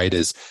take, right?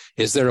 Is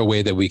there a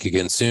way that we could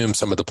consume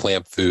some of the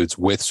plant foods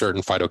with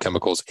certain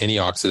phytochemicals,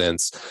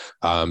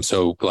 antioxidants?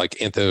 So like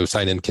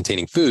anthocyanin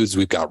containing foods,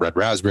 we've got red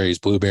raspberries,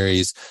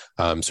 blueberries.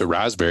 So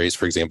raspberries,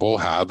 for example,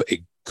 have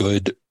a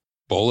good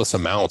bolus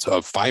amount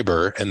of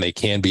fiber, and they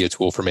can be a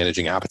tool for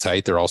managing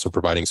appetite. They're also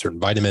providing certain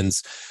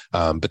vitamins,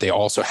 but they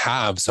also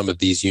have some of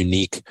these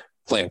unique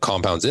plant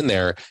compounds in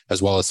there,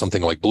 as well as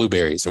something like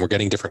blueberries. And we're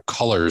getting different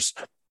colors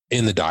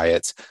in the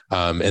diet.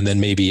 And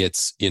then maybe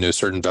it's,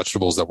 certain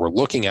vegetables that we're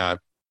looking at,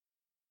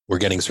 we're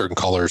getting certain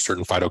colors,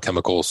 certain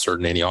phytochemicals,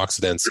 certain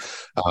antioxidants.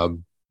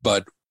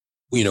 But,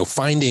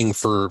 finding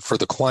for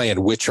the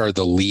client, which are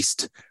the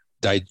least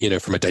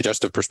from a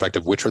digestive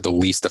perspective, which are the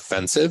least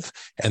offensive,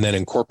 and then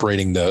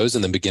incorporating those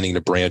and then beginning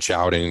to branch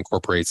out and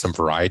incorporate some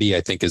variety,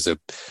 I think is a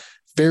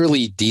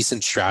fairly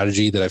decent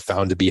strategy that I've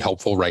found to be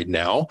helpful right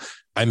now.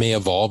 I may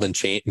evolve and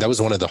change. That was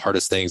one of the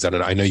hardest things. And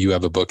I know you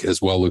have a book as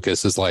well,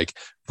 Lucas, is like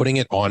putting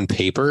it on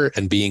paper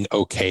and being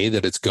okay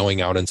that it's going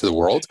out into the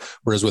world.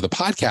 Whereas with a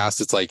podcast,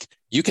 it's like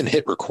you can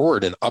hit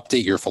record and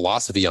update your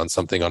philosophy on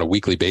something on a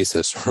weekly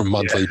basis or a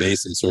monthly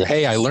basis, or,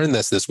 hey, I learned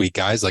this week,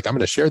 guys, like I'm going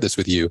to share this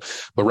with you.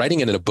 But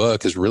writing it in a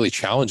book is really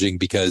challenging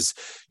because,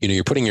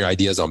 you're putting your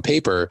ideas on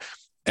paper.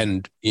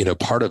 And,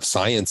 part of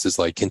science is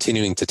like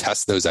continuing to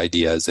test those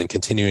ideas and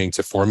continuing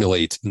to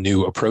formulate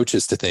new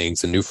approaches to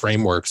things and new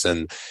frameworks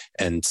and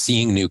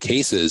seeing new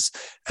cases.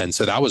 And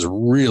so that was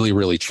really,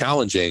 really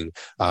challenging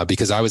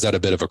because I was at a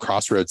bit of a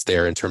crossroads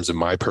there in terms of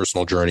my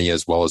personal journey,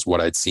 as well as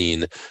what I'd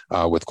seen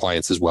with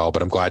clients as well.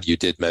 But I'm glad you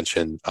did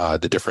mention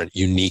the different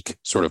unique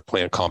sort of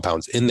plant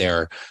compounds in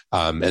there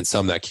and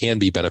some that can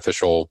be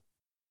beneficial,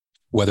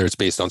 whether it's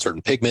based on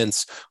certain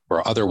pigments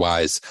or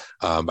otherwise.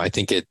 I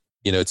think it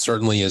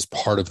certainly is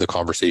part of the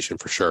conversation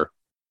for sure.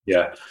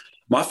 Yeah.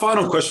 My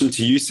final question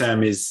to you,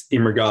 Sam, is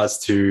in regards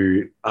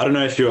to, I don't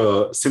know if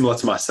you're similar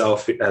to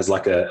myself as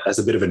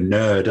a bit of a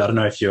nerd. I don't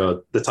know if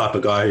you're the type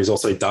of guy who's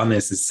also done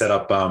this, is set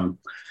up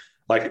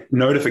like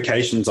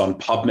notifications on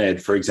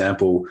PubMed, for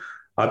example.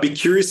 I'd be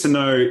curious to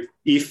know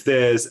if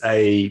there's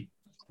a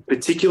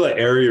particular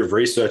area of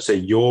research that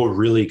you're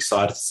really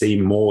excited to see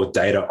more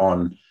data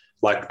on.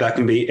 Like that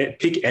can be,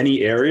 pick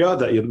any area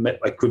that you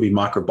like, could be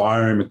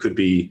microbiome, it could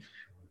be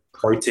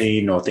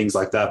protein or things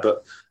like that.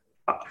 But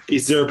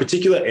is there a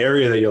particular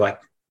area that you're like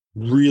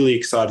really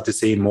excited to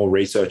see more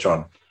research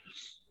on?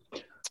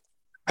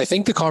 I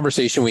think the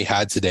conversation we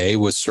had today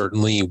was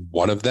certainly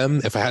one of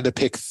them. If I had to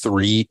pick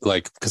 3,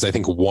 because I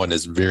think one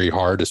is very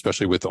hard,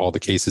 especially with all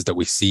the cases that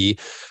we see,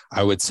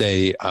 I would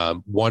say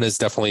one is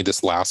definitely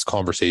this last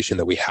conversation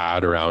that we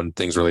had around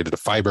things related to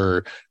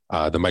fiber,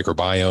 the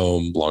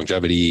microbiome,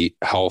 longevity,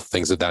 health,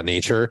 things of that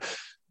nature.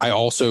 I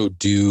also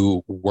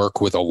do work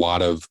with a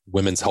lot of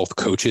women's health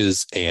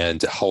coaches and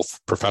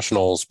health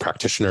professionals,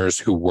 practitioners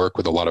who work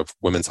with a lot of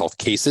women's health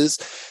cases.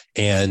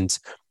 And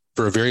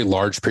for a very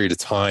large period of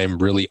time,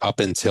 really up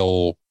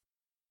until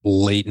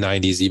late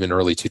 90s, even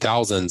early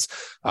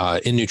 2000s,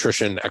 in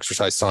nutrition,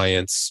 exercise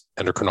science,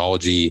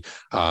 endocrinology,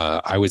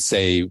 I would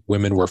say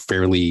women were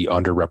fairly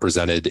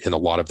underrepresented in a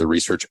lot of the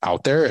research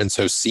out there. And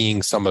so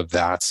seeing some of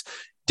that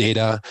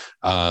data,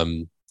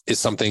 is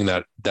something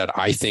that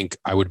I think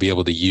I would be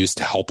able to use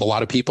to help a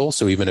lot of people.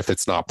 So even if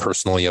it's not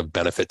personally of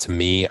benefit to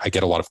me, I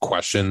get a lot of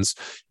questions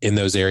in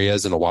those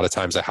areas. And a lot of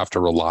times I have to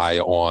rely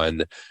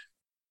on,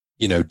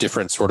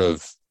 different sort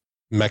of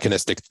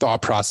mechanistic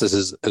thought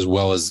processes, as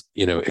well as,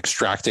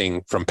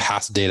 extracting from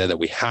past data that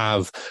we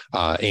have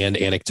and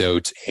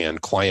anecdote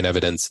and client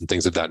evidence and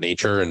things of that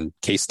nature and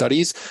case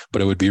studies.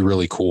 But it would be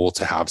really cool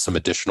to have some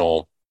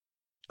additional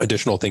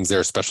things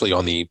there, especially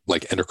on the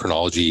like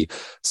endocrinology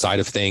side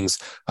of things.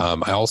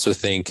 I also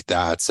think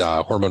that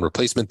hormone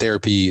replacement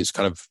therapy is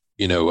kind of,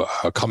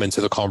 come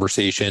into the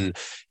conversation.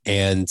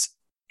 And,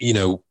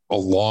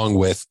 along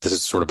with, this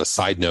is sort of a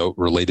side note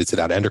related to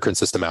that endocrine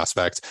system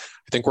aspect,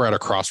 I think we're at a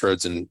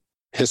crossroads in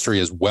history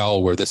as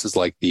well, where this is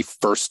like the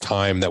first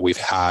time that we've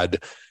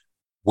had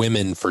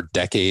women for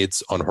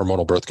decades on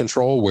hormonal birth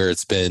control, where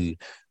it's been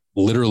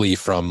literally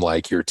from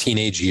like your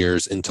teenage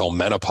years until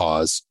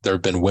menopause. There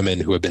have been women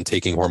who have been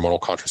taking hormonal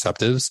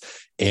contraceptives,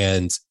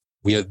 and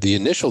the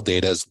initial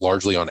data is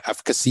largely on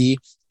efficacy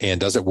and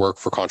does it work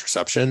for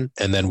contraception?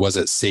 And then was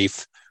it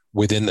safe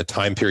within the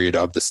time period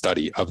of the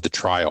study, of the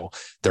trial?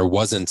 There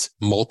wasn't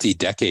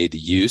multi-decade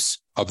use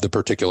of the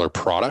particular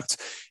product.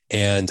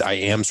 And I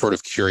am sort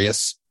of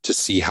curious to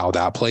see how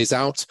that plays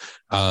out.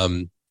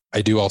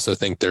 I do also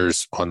think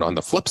there's on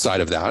the flip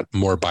side of that,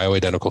 more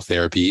bioidentical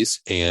therapies,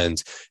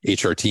 and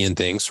HRT and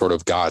things sort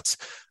of got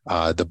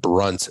the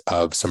brunt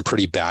of some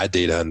pretty bad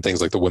data and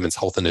things like the Women's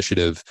Health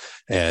Initiative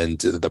and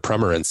the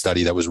Premarin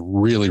study that was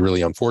really,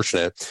 really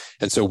unfortunate.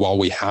 And so while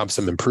we have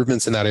some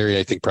improvements in that area,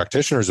 I think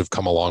practitioners have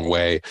come a long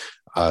way.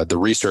 The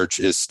research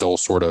is still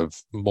sort of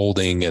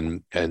molding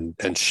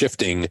and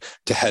shifting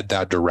to head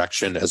that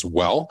direction as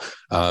well.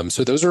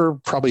 So those are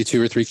probably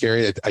 2 or 3 key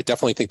areas. I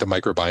definitely think the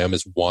microbiome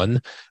is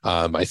one.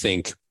 I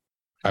think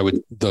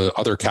the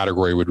other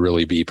category would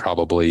really be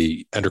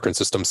probably endocrine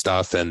system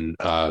stuff and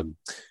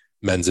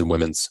men's and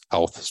women's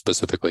health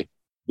specifically.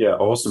 Yeah,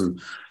 awesome.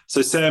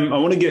 So Sam, I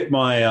want to get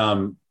my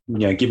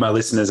give my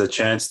listeners a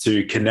chance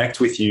to connect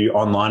with you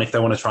online if they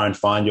want to try and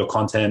find your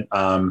content.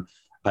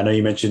 I know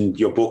you mentioned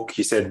your book,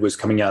 you said, was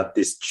coming out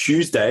this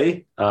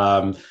Tuesday.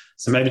 So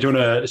maybe do you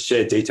want to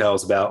share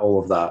details about all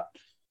of that?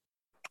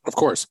 Of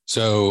course.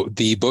 So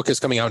the book is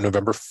coming out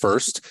November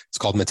 1st. It's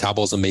called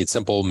Metabolism Made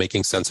Simple,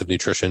 Making Sense of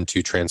Nutrition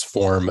to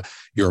Transform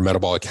Your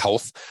Metabolic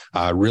Health.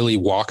 Really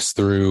walks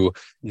through.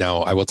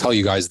 Now, I will tell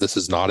you guys, this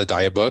is not a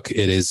diet book.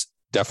 It is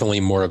definitely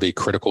more of a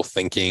critical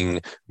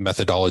thinking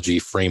methodology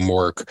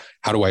framework.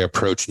 How do I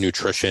approach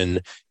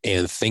nutrition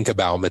and think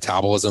about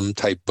metabolism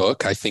type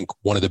book? I think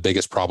one of the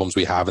biggest problems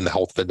we have in the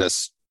health,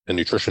 fitness, and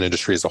nutrition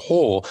industry as a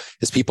whole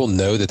is people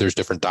know that there's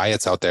different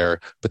diets out there,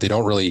 but they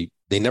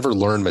never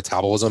learn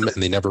metabolism,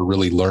 and they never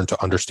really learn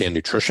to understand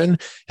nutrition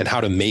and how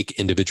to make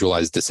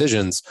individualized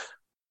decisions,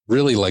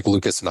 really like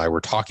Lucas and I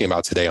were talking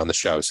about today on the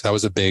show. So that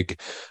was a big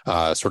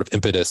sort of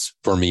impetus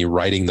for me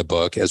writing the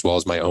book, as well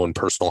as my own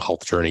personal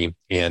health journey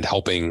and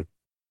helping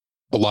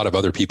a lot of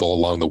other people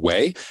along the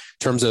way. In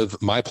terms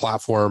of my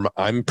platform,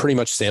 I'm pretty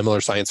much Sam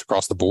Miller Science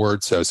across the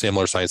board. So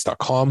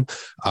sammillerscience.com.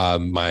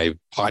 My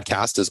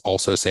podcast is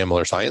also Sam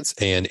Miller Science,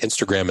 and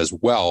Instagram as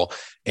well.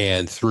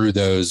 And through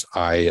those,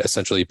 I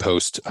essentially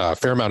post a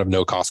fair amount of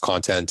no-cost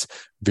content,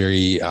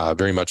 very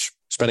much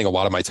spending a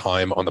lot of my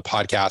time on the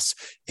podcast,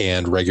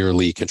 and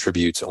regularly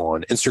contribute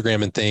on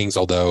Instagram and things.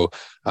 Although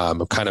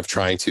I'm kind of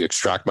trying to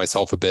extract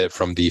myself a bit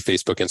from the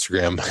Facebook,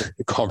 Instagram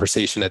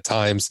conversation at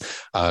times,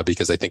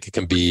 because I think it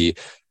can be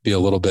a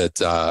little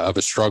bit of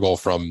a struggle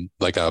from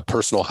like a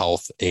personal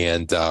health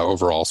and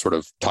overall sort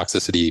of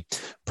toxicity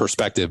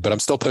perspective. But I'm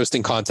still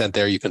posting content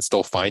there. You can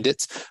still find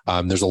it.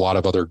 There's a lot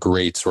of other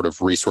great sort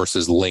of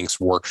resources, links,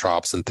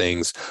 workshops, and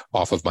things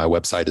off of my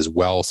website as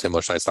well,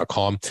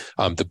 sammillerscience.com.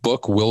 The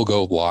book will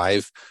go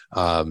live,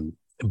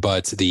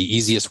 but the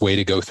easiest way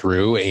to go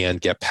through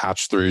and get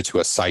patched through to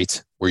a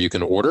site where you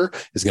can order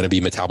is going to be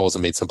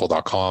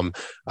metabolismmadesimple.com.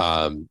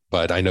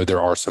 But I know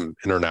there are some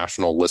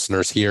international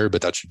listeners here,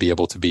 but that should be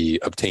able to be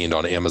obtained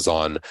on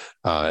Amazon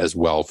as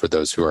well for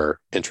those who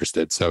are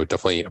interested. So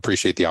definitely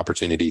appreciate the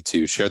opportunity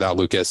to share that,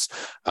 Lucas.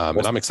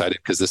 And I'm excited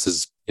because this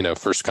is,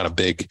 first kind of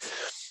big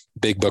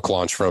book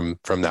launch from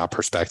that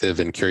perspective,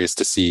 and curious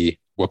to see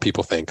what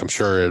people think. I'm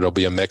sure it'll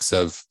be a mix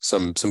of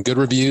some good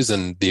reviews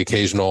and the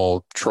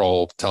occasional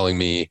troll telling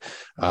me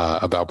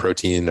about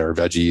protein or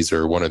veggies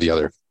or one or the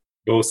other.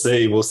 We'll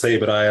see.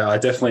 But I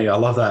definitely, I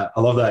love that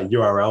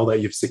URL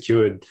that you've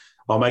secured.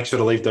 I'll make sure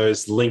to leave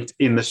those linked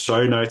in the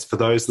show notes for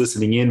those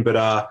listening in.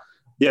 But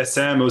yeah,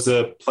 Sam, it was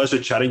a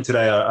pleasure chatting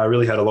today. I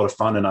really had a lot of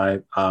fun, and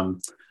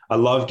I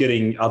love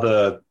getting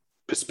other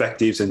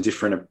perspectives and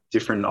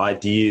different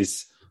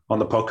ideas on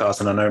the podcast.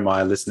 And I know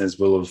my listeners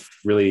will have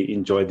really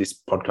enjoyed this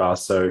podcast.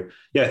 So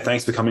yeah,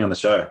 thanks for coming on the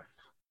show.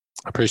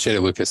 I appreciate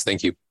it, Lucas.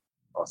 Thank you.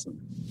 Awesome.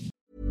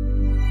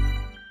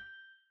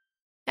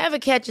 Ever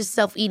catch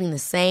yourself eating the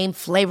same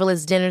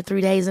flavorless dinner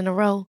 3 days in a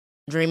row?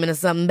 Dreaming of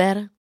something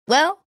better?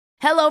 Well,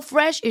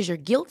 HelloFresh is your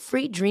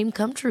guilt-free dream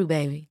come true,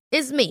 baby.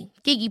 It's me,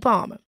 Keke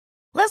Palmer.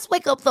 Let's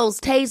wake up those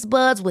taste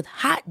buds with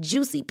hot,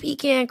 juicy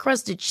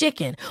pecan-crusted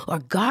chicken or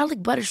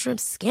garlic butter shrimp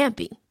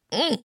scampi.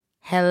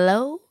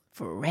 Hello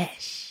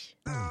Fresh.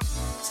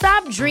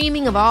 Stop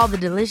dreaming of all the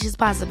delicious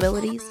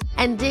possibilities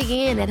and dig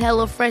in at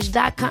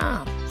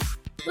HelloFresh.com.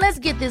 Let's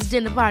get this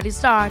dinner party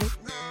started.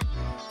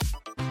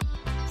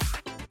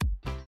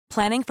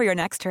 Planning for your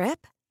next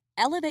trip?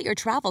 Elevate your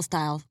travel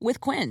style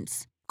with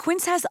Quince.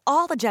 Quince has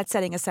all the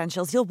jet-setting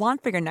essentials you'll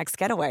want for your next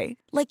getaway,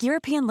 like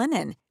European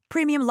linen,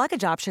 premium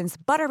luggage options,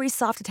 buttery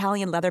soft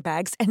Italian leather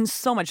bags, and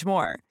so much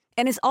more.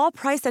 And is all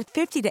priced at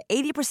 50 to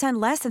 80%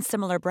 less than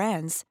similar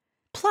brands.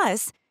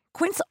 Plus,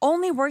 Quince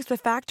only works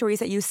with factories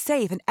that use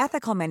safe and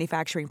ethical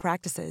manufacturing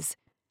practices.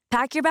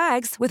 Pack your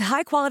bags with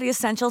high-quality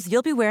essentials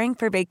you'll be wearing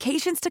for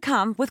vacations to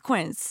come with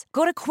Quince.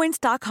 Go to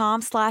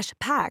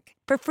quince.com/pack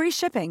for free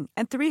shipping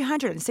and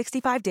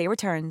 365-day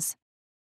returns.